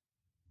things.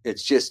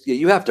 It's just,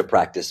 you have to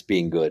practice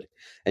being good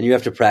and you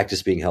have to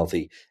practice being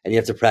healthy and you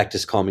have to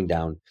practice calming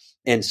down.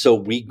 And so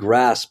we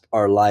grasp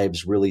our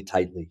lives really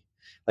tightly.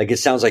 Like it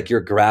sounds like you're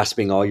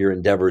grasping all your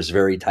endeavors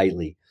very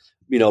tightly,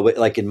 but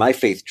like in my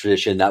faith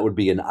tradition, that would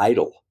be an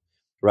idol,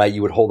 right?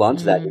 You would hold on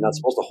to that. You're not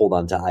supposed to hold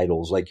on to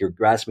idols. Like you're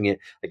grasping it.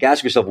 Like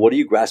ask yourself, what are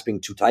you grasping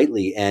too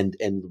tightly and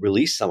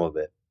release some of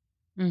it.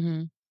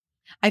 Mm-hmm.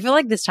 I feel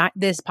like this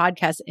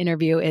podcast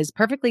interview is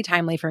perfectly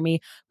timely for me.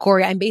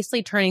 Corey, I'm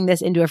basically turning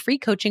this into a free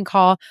coaching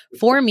call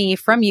for me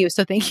from you.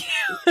 So thank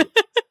you.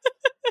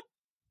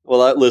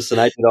 Well, listen,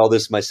 I did all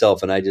this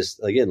myself and I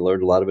just, again,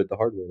 learned a lot of it the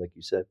hard way, like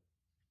you said.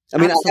 I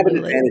mean, I have an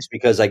Absolutely. advantage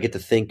because I get to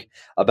think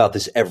about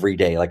this every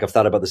day. Like I've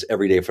thought about this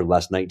every day for the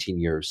last 19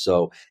 years.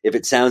 So if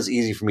it sounds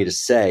easy for me to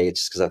say,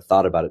 it's just because I've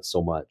thought about it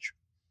so much.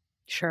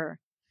 Sure.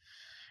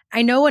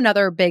 I know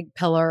another big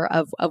pillar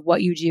of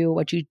what you do,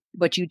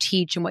 what you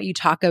teach and what you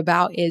talk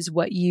about is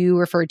what you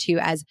refer to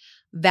as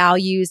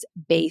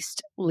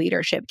values-based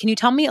leadership. Can you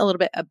tell me a little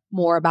bit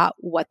more about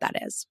what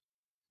that is?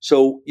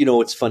 So,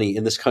 it's funny.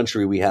 In this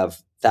country, we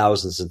have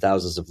thousands and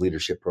thousands of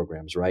leadership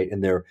programs, right?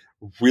 And they're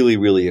really,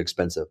 really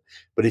expensive.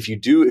 But if you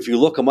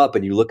look them up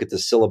and you look at the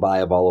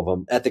syllabi of all of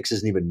them, ethics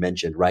isn't even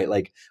mentioned, right?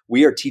 Like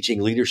we are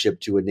teaching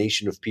leadership to a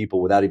nation of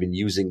people without even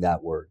using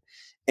that word.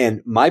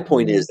 And my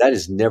point Mm, is that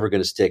is never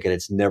going to stick and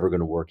it's never going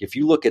to work. If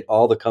you look at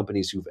all the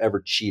companies who've ever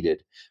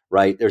cheated,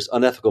 right, there's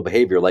unethical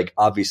behavior, like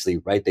obviously,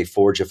 right? They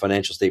forge a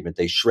financial statement,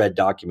 they shred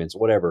documents,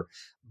 whatever,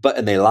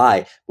 and they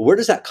lie. But where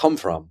does that come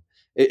from?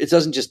 It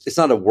doesn't it's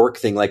not a work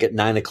thing. Like at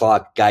 9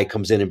 o'clock, guy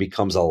comes in and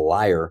becomes a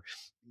liar.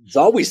 It's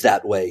always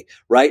that way,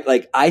 right?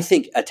 Like I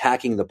think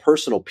attacking the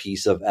personal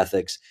piece of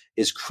ethics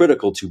is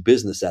critical to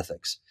business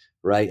ethics,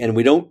 right? And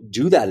we don't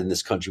do that in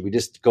this country. We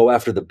just go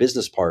after the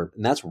business part,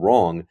 and that's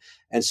wrong.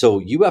 And so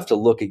you have to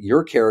look at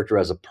your character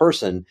as a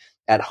person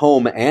at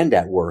home and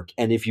at work.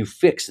 And if you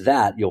fix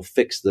that, you'll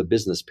fix the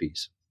business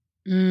piece.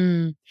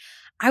 mm.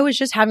 I was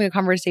just having a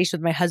conversation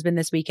with my husband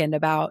this weekend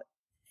about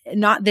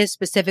not this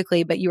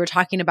specifically, but you were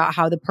talking about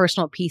how the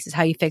personal piece is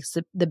how you fix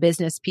the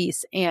business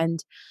piece.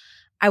 And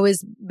I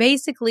was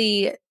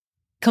basically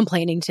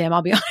complaining to him,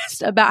 I'll be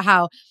honest, about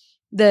how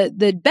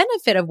the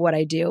benefit of what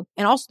I do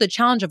and also the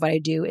challenge of what I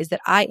do is that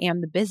I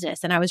am the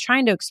business. And I was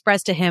trying to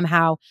express to him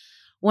how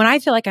when I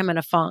feel like I'm in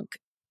a funk,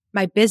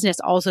 my business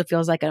also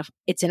feels like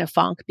it's in a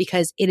funk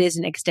because it is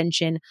an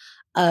extension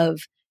of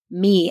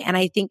me. And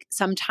I think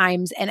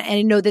sometimes, and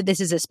I know that this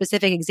is a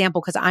specific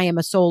example because I am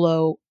a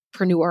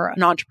solopreneur,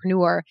 an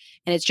entrepreneur,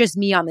 and it's just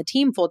me on the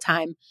team full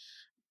time.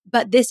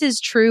 But this is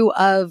true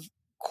of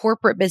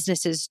corporate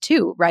businesses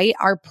too, right?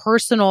 Our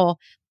personal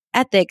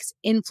ethics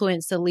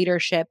influence the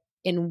leadership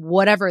in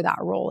whatever that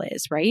role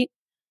is, right?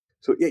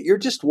 So yeah, you're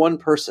just one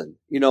person.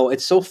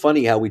 It's so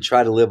funny how we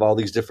try to live all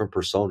these different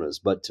personas.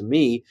 But to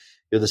me,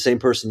 you're the same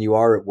person you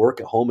are at work,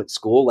 at home, at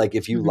school. Like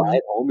if you lie Hmm.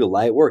 at home, you'll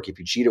lie at work. If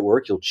you cheat at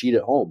work, you'll cheat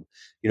at home.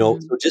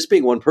 Hmm. So just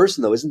being one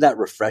person though, isn't that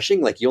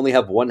refreshing? Like you only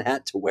have one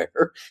hat to wear.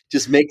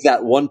 Just make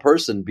that one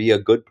person be a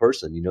good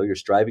person. You're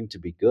striving to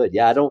be good.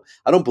 Yeah, I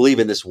don't believe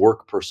in this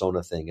work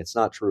persona thing. It's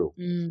not true.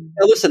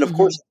 Now, listen, of Hmm.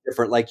 course it's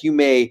different. Like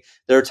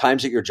there are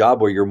times at your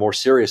job where you're more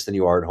serious than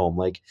you are at home.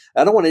 Like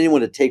I don't want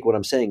anyone to take what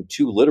I'm saying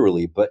too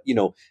literally, but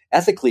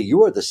ethically,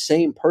 you are the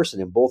same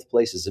person in both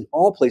places, in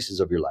all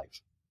places of your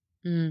life.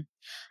 Mm.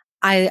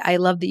 I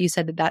love that you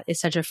said that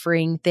is such a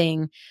freeing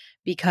thing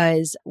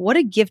because what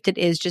a gift it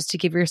is just to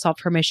give yourself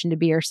permission to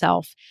be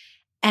yourself.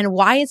 And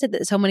why is it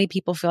that so many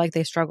people feel like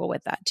they struggle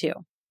with that too?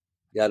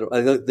 Yeah,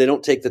 they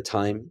don't take the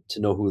time to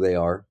know who they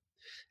are.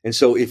 And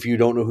so if you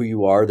don't know who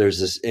you are,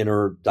 there's this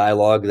inner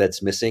dialogue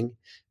that's missing.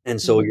 And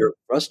so Hmm. you're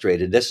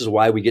frustrated. This is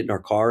why we get in our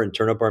car and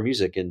turn up our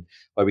music and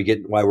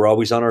why we're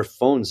always on our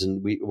phones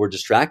and we're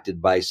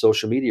distracted by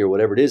social media or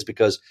whatever it is,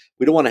 because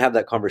we don't want to have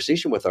that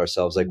conversation with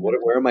ourselves. Like,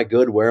 where am I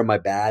good? Where am I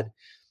bad?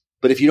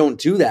 But if you don't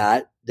do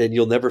that, then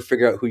you'll never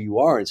figure out who you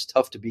are. It's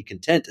tough to be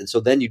content. And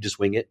so then you just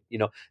wing it.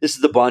 This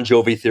is the Bon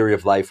Jovi theory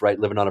of life, right?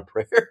 Living on a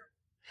prayer.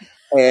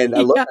 And I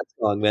love Yeah. that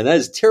song, man. That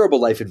is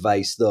terrible life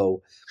advice,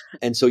 though.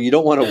 And so you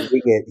don't want to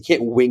wing it. You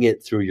can't wing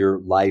it through your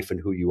life and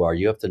who you are.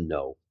 You have to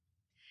know.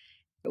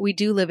 We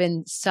do live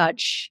in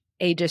such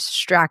a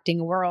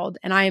distracting world,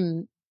 and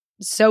I'm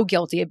so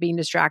guilty of being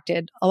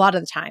distracted a lot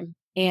of the time.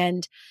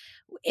 And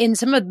in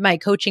some of my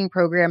coaching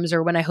programs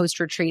or when I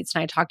host retreats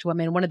and I talk to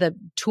women, one of the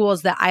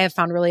tools that I have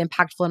found really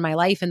impactful in my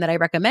life and that I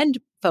recommend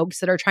folks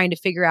that are trying to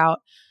figure out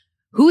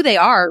who they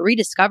are,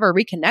 rediscover,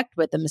 reconnect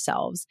with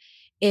themselves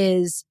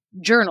is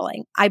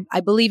journaling. I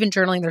believe in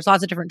journaling. There's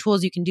lots of different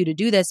tools you can do to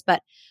do this,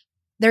 but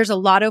there's a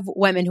lot of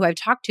women who I've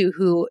talked to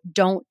who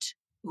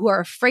are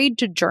afraid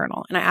to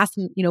journal. And I ask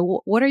them,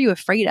 what are you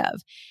afraid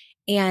of?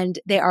 And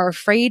they are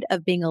afraid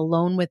of being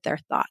alone with their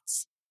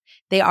thoughts.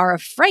 They are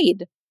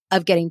afraid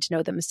of getting to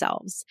know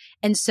themselves.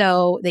 And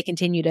so they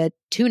continue to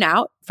tune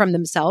out from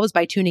themselves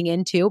by tuning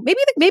into maybe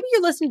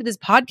you're listening to this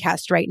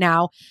podcast right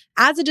now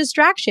as a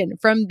distraction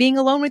from being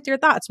alone with your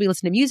thoughts. We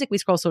listen to music, we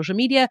scroll social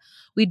media,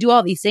 we do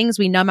all these things.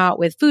 We numb out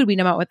with food, we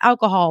numb out with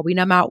alcohol, we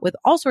numb out with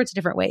all sorts of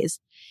different ways.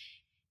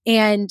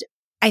 And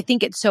I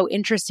think it's so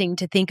interesting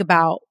to think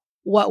about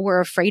what we're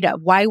afraid of.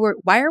 Why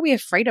are we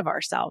afraid of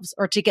ourselves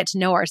or to get to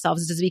know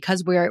ourselves? Is it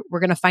because we're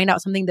going to find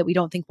out something that we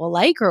don't think we'll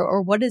like,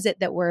 or what is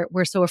it that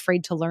we're so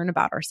afraid to learn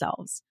about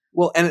ourselves?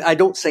 Well, and I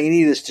don't say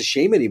any of this to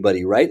shame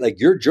anybody, right? Like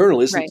your journal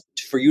isn't Right.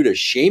 for you to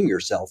shame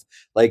yourself.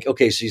 Like,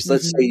 okay, so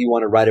let's say Hmm. you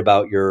want to write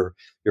about your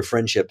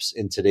friendships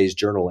in today's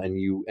journal and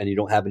you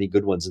don't have any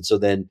good ones. And so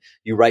then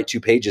you write 2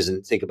 pages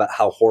and think about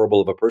how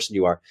horrible of a person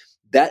you are.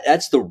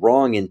 That's the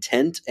wrong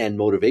intent and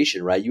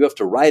motivation, right? You have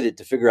to write it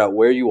to figure out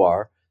where you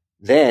are,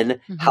 then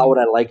how Mhm. would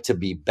I like to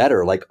be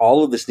better? Like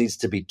all of this needs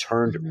to be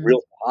turned Mhm.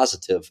 real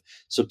positive.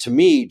 So to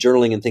me,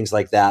 journaling and things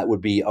like that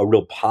would be a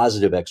real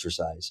positive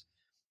exercise.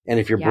 And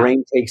if your Yeah.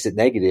 brain takes it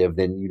negative,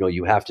 then,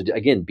 you have to,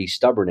 again, be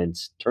stubborn and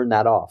turn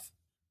that off.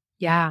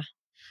 Yeah.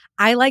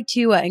 I like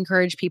to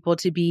encourage people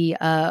to be,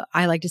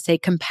 I like to say,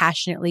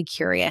 compassionately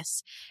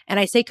curious. And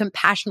I say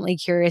compassionately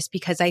curious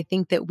because I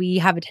think that we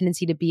have a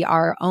tendency to be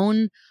our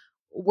own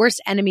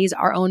worst enemies,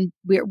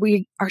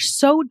 we are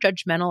so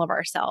judgmental of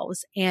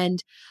ourselves.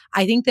 And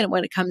I think that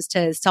when it comes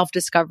to self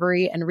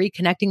discovery and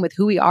reconnecting with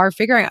who we are,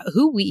 figuring out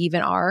who we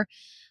even are,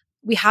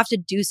 we have to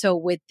do so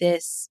with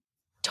this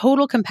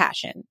total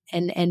compassion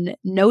and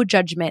no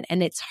judgment.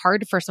 And it's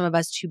hard for some of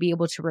us to be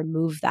able to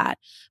remove that.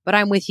 But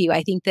I'm with you.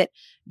 I think that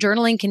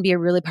journaling can be a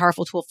really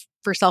powerful tool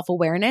for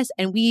self-awareness.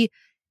 And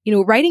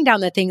writing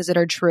down the things that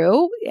are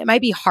true, it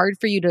might be hard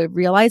for you to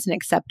realize and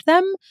accept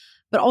them,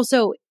 but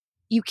also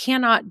you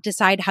cannot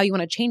decide how you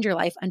want to change your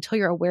life until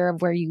you're aware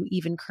of where you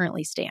even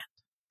currently stand.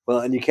 Well,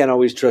 and you can't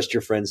always trust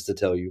your friends to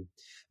tell you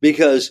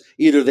because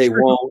either they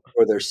True. won't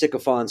or they're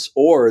sycophants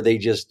or they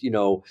just,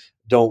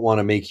 don't want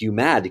to make you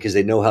mad because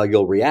they know how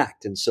you'll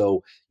react. And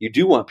so you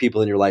do want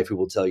people in your life who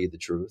will tell you the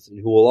truth and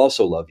who will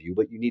also love you,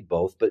 but you need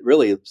both. But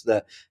really it's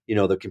the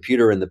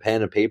computer and the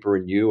pen and paper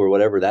and you or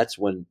whatever, that's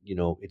when,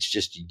 it's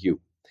just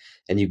you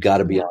and you got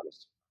to be Yeah.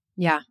 honest.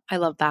 Yeah. I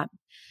love that.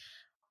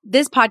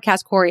 This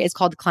podcast, Corey, is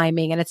called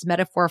Climbing, and it's a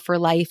metaphor for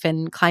life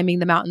and climbing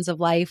the mountains of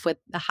life with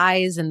the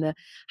highs and the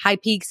high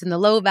peaks and the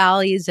low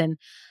valleys. And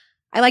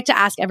I like to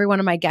ask every one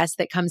of my guests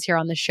that comes here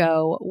on the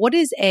show, what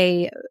is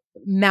a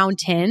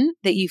mountain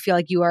that you feel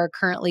like you are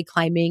currently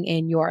climbing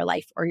in your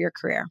life or your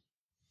career?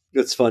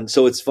 It's fun.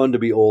 So it's fun to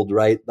be old,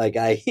 right? Like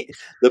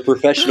the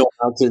professional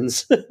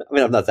mountains. I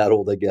mean, I'm not that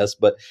old, I guess,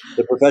 but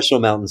the professional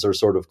mountains are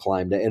sort of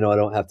climbed. I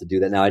don't have to do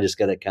that now. I just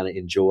got to kind of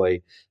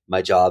enjoy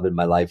my job and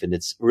my life, and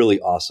it's really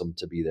awesome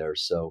to be there.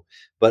 So,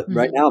 but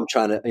right Mhm. now I'm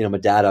trying to, my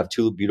dad. I have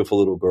two beautiful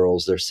little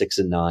girls. They're 6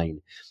 and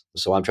 9.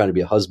 So I'm trying to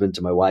be a husband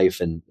to my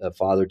wife and a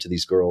father to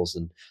these girls,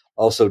 and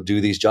also do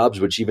these jobs.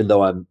 Which even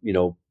though I'm,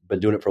 been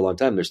doing it for a long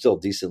time, they're still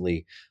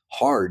decently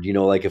hard.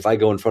 Like if I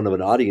go in front of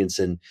an audience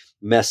and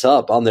mess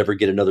up, I'll never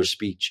get another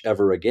speech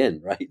ever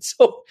again. Right.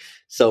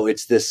 So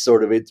it's this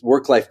sort of, it's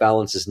work-life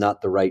balance is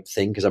not the right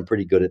thing because I'm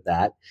pretty good at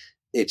that.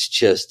 It's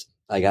just,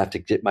 I have to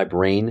get my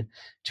brain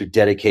to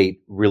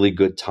dedicate really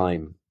good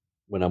time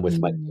when I'm with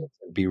my Mm. kids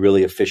and be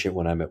really efficient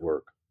when I'm at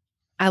work.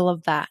 I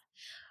love that.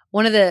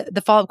 One of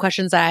the follow-up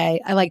questions I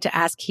like to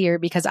ask here,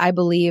 because I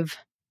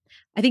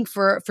think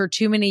for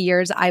too many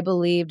years, I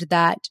believed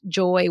that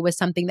joy was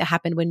something that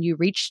happened when you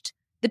reached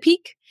the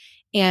peak.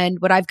 And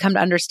what I've come to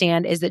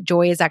understand is that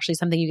joy is actually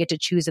something you get to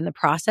choose in the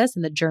process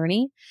and the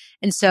journey.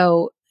 And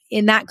so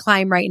in that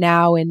climb right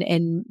now and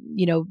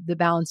the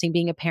balancing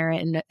being a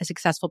parent and a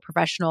successful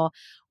professional,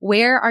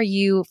 where are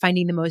you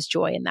finding the most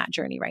joy in that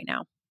journey right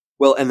now?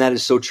 Well, and that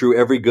is so true.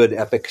 Every good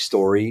epic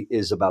story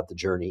is about the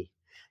journey,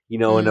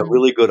 and a Mm,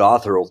 really good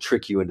author will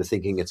trick you into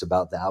thinking it's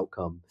about the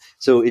outcome.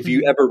 So if you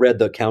mhm, ever read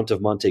The Count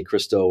of Monte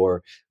Cristo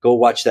or go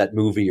watch that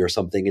movie or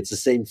something, it's the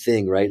same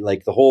thing, right?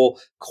 Like the whole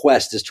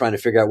quest is trying to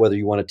figure out whether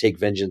you want to take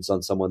vengeance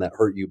on someone that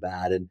hurt you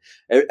bad.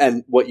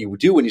 And what you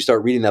do when you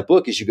start reading that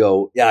book is you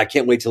go, yeah, I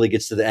can't wait till he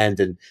gets to the end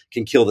and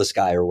can kill this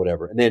guy or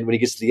whatever. And then when he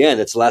gets to the end,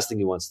 it's the last thing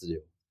he wants to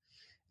do.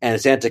 And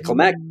it's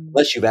anticlimactic mm,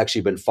 unless you've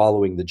actually been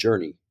following the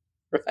journey,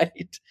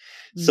 right?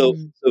 So,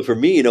 mm. so for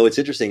me, it's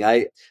interesting.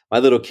 My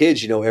little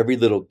kids, every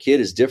little kid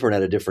is different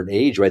at a different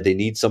age, right? They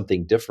need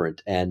something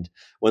different, and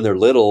when they're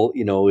little,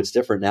 it's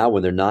different now.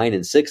 When they're 9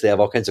 and 6, they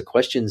have all kinds of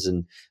questions,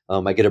 and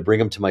I get to bring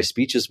them to my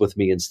speeches with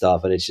me and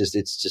stuff, and it's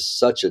just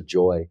such a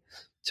joy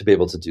to be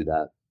able to do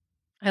that.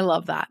 I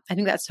love that. I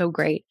think that's so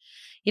great.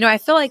 I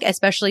feel like,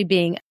 especially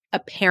being a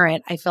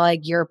parent, I feel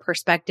like your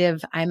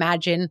perspective, I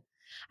imagine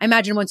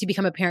once you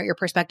become a parent, your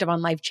perspective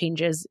on life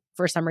changes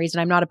for some reason.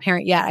 I'm not a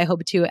parent yet. I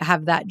hope to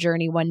have that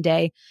journey one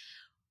day.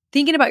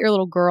 Thinking about your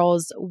little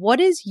girls, what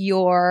is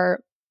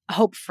your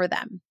hope for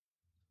them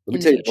Let me in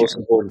the tell you the future? most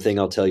important thing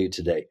I'll tell you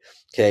today.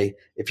 Okay.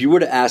 If you were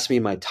to ask me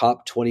my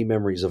top 20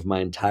 memories of my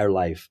entire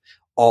life,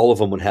 all of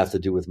them would have to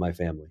do with my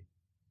family.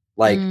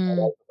 Like I Mm,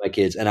 love my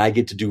kids, and I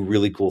get to do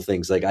really cool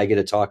things. Like I get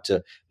to talk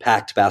to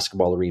packed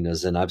basketball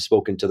arenas, and I've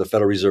spoken to the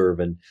Federal Reserve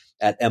and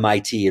at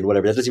MIT and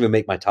whatever. That doesn't even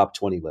make my top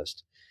 20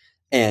 list.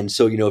 And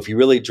so, if you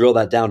really drill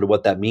that down to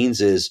what that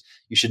means is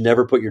you should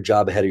never put your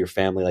job ahead of your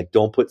family. Like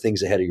don't put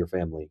things ahead of your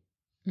family.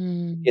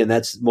 mm, And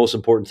that's the most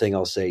important thing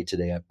I'll say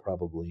today,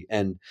 probably.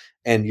 And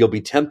you'll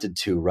be tempted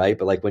to, right?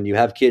 But like when you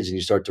have kids and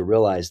you start to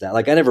realize that,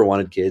 like I never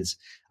wanted kids.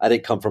 I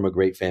didn't come from a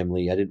great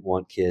family. I didn't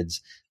want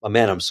kids. But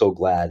man, I'm so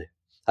glad.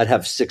 I'd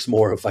have 6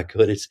 more if I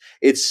could.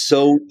 It's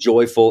so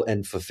joyful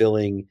and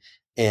fulfilling.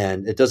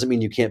 And it doesn't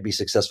mean you can't be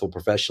successful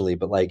professionally,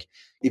 but like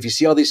if you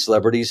see all these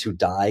celebrities who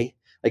die,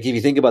 like if you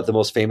think about the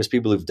most famous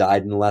people who've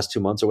died in the last 2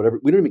 months or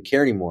whatever, we don't even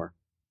care anymore.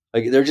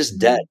 Like they're just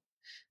dead,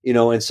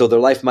 mm, and so their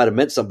life might have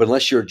meant something, but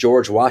unless you're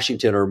George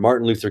Washington or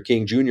Martin Luther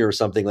King Jr. or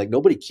something, like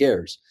nobody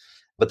cares.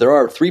 But there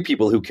are 3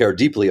 people who care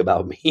deeply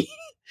about me.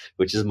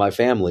 which is my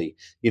family,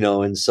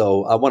 and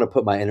so I want to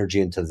put my energy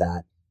into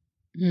that.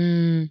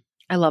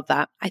 I love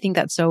that. I think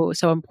that's so,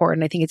 so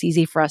important. I think it's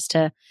easy for us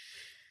to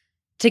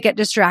get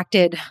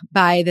distracted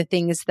by the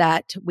things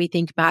that we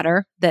think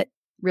matter that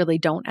really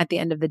don't at the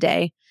end of the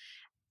day.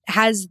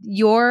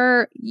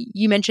 You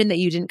mentioned that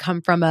you didn't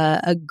come from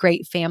a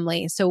great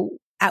family. So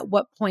at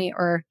what point,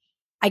 or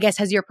I guess,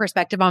 has your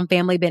perspective on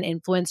family been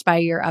influenced by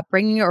your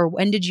upbringing, or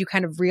when did you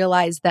kind of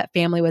realize that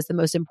family was the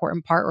most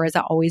important part, or has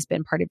that always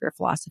been part of your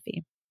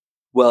philosophy?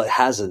 Well, it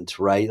hasn't,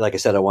 right? Like I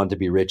said, I wanted to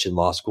be rich in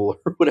law school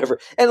or whatever.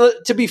 And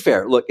to be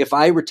fair, look, if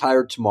I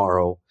retired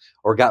tomorrow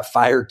or got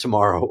fired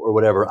tomorrow or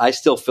whatever, I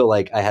still feel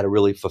like I had a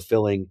really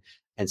fulfilling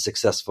and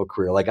successful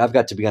career. Like I've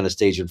got to be on a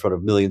stage in front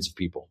of millions of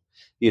people,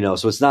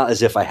 so it's not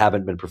as if I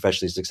haven't been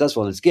professionally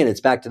successful. And again, it's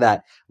back to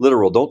that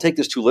literal. Don't take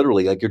this too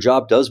literally. Like your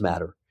job does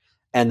matter.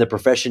 And the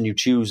profession you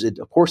choose,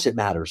 of course it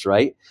matters,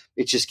 right?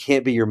 It just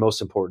can't be your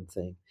most important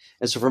thing.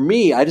 And so for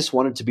me, I just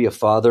wanted to be a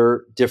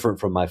father different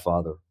from my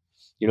father,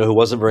 who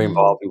wasn't very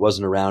involved. He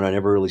wasn't around. I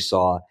never really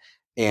saw.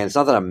 And it's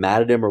not that I'm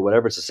mad at him or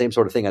whatever. It's the same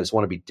sort of thing. I just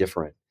want to be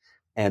different.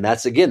 And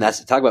that's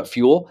talk about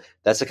fuel.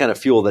 That's the kind of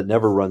fuel that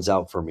never runs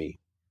out for me.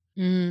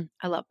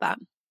 I love that.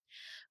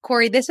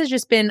 Corey, this has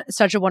just been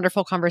such a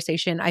wonderful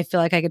conversation. I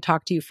feel like I could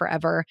talk to you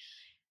forever.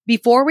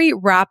 Before we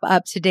wrap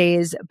up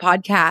today's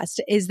podcast,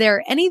 is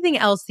there anything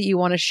else that you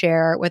want to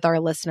share with our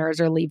listeners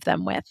or leave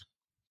them with?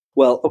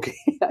 Well, okay.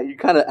 You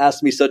kind of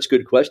asked me such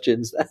good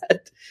questions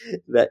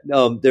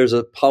that there's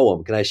a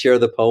poem. Can I share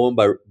the poem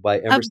by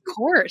Emerson? Of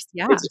course.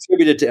 Yeah. It's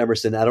attributed to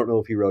Emerson. I don't know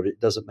if he wrote it.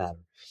 It doesn't matter.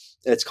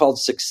 It's called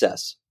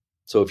Success.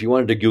 So if you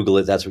wanted to Google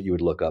it, that's what you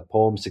would look up.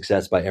 Poem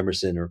Success by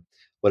Emerson or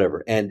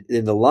whatever. And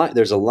in the line,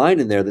 there's a line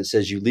in there that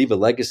says you leave a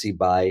legacy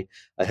by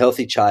a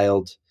healthy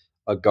child,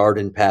 a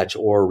garden patch,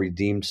 or a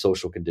redeemed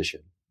social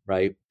condition,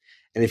 right?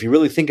 And if you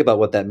really think about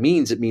what that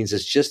means, it means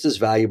it's just as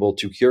valuable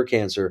to cure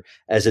cancer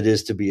as it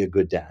is to be a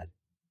good dad.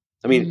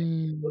 I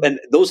mean, and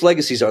those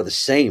legacies are the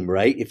same,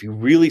 right? If you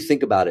really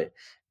think about it.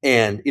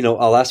 And,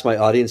 I'll ask my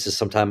audiences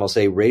sometime, I'll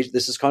say,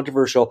 this is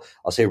controversial.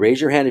 I'll say,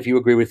 raise your hand if you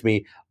agree with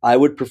me. I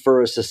would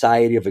prefer a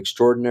society of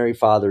extraordinary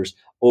fathers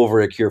over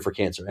a cure for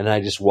cancer. And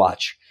I just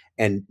watch.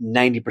 And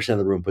 90% of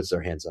the room puts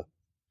their hands up.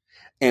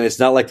 And it's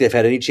not like they've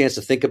had any chance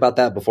to think about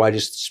that before I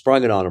just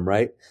sprung it on them,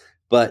 right?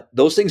 But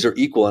those things are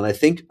equal. And I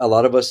think a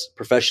lot of us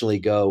professionally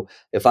go,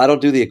 if I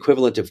don't do the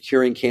equivalent of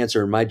curing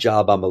cancer in my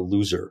job, I'm a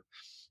loser.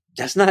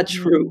 That's not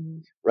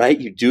true, right?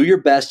 You do your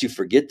best, you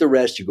forget the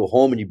rest, you go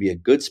home and you be a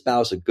good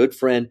spouse, a good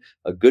friend,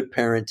 a good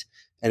parent.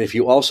 And if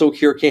you also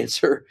cure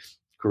cancer,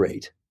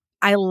 great.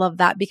 I love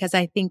that because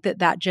I think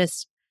that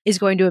just is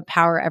going to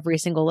empower every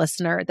single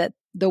listener, that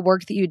the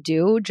work that you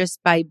do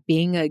just by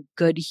being a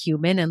good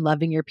human and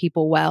loving your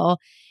people well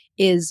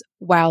is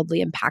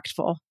wildly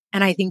impactful.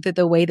 And I think that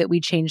the way that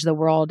we change the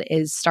world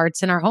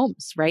starts in our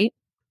homes, right?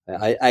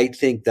 I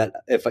think that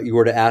if you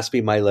were to ask me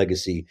my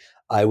legacy,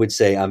 I would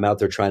say I'm out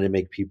there trying to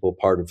make people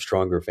part of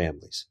stronger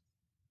families.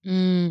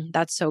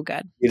 That's so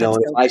good. If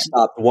I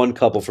stopped one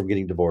couple from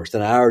getting divorced,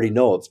 and I already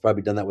know it's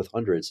probably done that with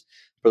hundreds.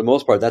 For the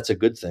most part, that's a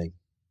good thing.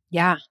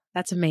 Yeah,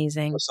 that's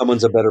amazing. Or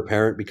someone's a better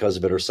parent because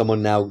of it, or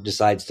someone now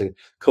decides to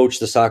coach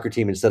the soccer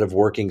team instead of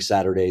working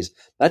Saturdays.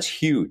 That's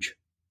huge.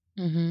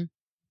 Mm-hmm.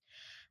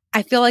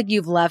 I feel like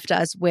you've left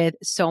us with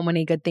so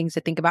many good things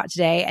to think about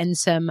today and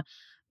some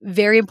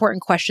very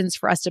important questions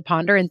for us to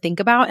ponder and think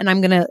about. And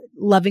I'm going to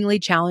lovingly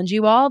challenge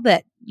you all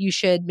that you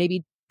should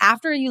maybe,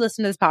 after you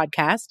listen to this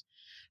podcast,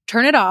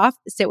 turn it off,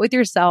 sit with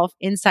yourself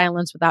in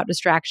silence without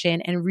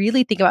distraction, and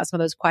really think about some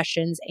of those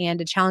questions. And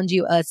to challenge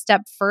you a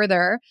step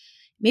further,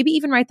 maybe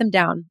even write them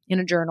down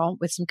in a journal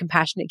with some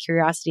compassionate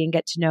curiosity and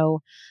get to know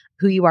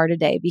who you are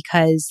today,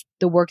 because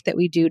the work that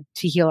we do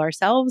to heal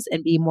ourselves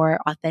and be more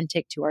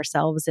authentic to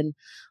ourselves and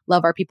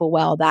love our people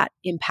well, that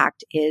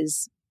impact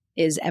is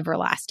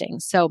everlasting.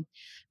 So,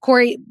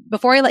 Corey,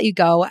 before I let you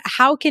go,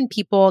 how can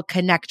people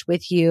connect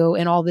with you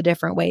in all the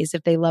different ways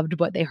if they loved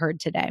what they heard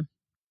today?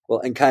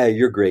 Well, and Kaya,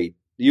 you're great.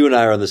 You and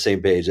I are on the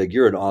same page. Like,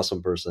 you're an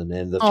awesome person.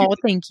 And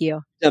thank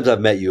you. Times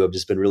I've met you, I've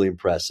just been really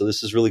impressed. So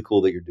this is really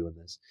cool that you're doing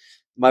this.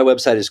 My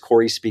website is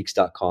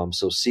CoreySpeaks.com.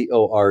 So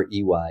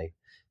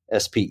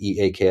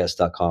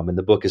CoreySpeaks.com. And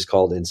the book is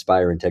called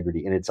Inspire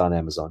Integrity, and it's on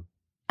Amazon.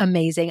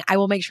 Amazing. I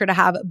will make sure to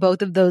have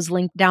both of those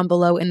linked down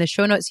below in the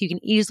show notes so you can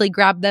easily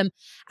grab them,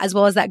 as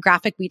well as that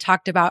graphic we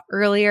talked about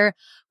earlier.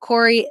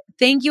 Corey,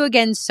 thank you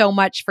again so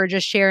much for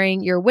just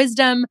sharing your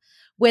wisdom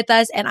with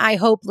us. And I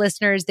hope,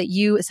 listeners, that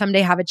you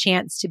someday have a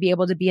chance to be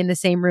able to be in the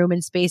same room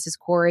and space as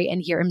Corey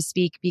and hear him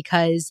speak,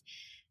 because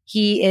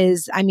he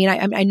is, I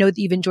know that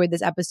you've enjoyed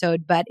this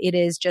episode, but it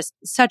is just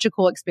such a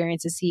cool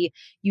experience to see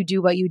you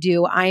do what you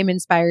do. I am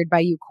inspired by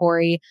you,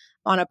 Corey,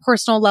 on a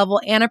personal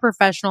level and a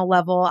professional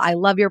level. I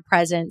love your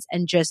presence,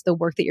 and just the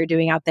work that you're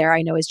doing out there,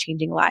 I know is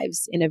changing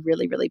lives in a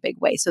really, really big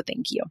way. So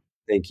thank you.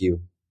 Thank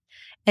you.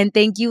 And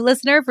thank you,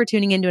 listener, for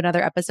tuning into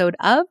another episode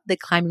of the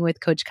Climbing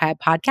with Coach Kaya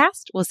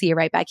podcast. We'll see you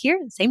right back here,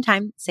 same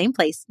time, same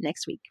place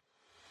next week.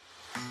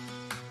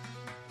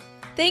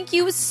 Thank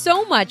you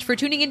so much for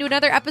tuning into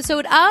another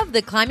episode of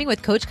the Climbing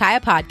with Coach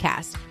Kaya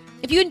podcast.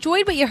 If you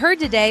enjoyed what you heard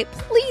today,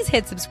 please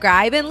hit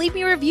subscribe and leave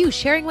me a review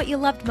sharing what you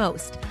loved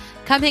most.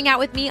 Come hang out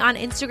with me on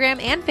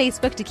Instagram and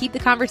Facebook to keep the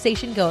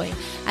conversation going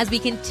as we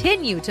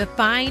continue to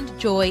find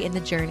joy in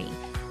the journey.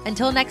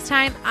 Until next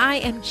time, I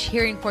am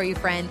cheering for you,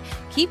 friend.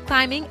 Keep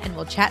climbing, and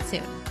we'll chat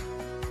soon.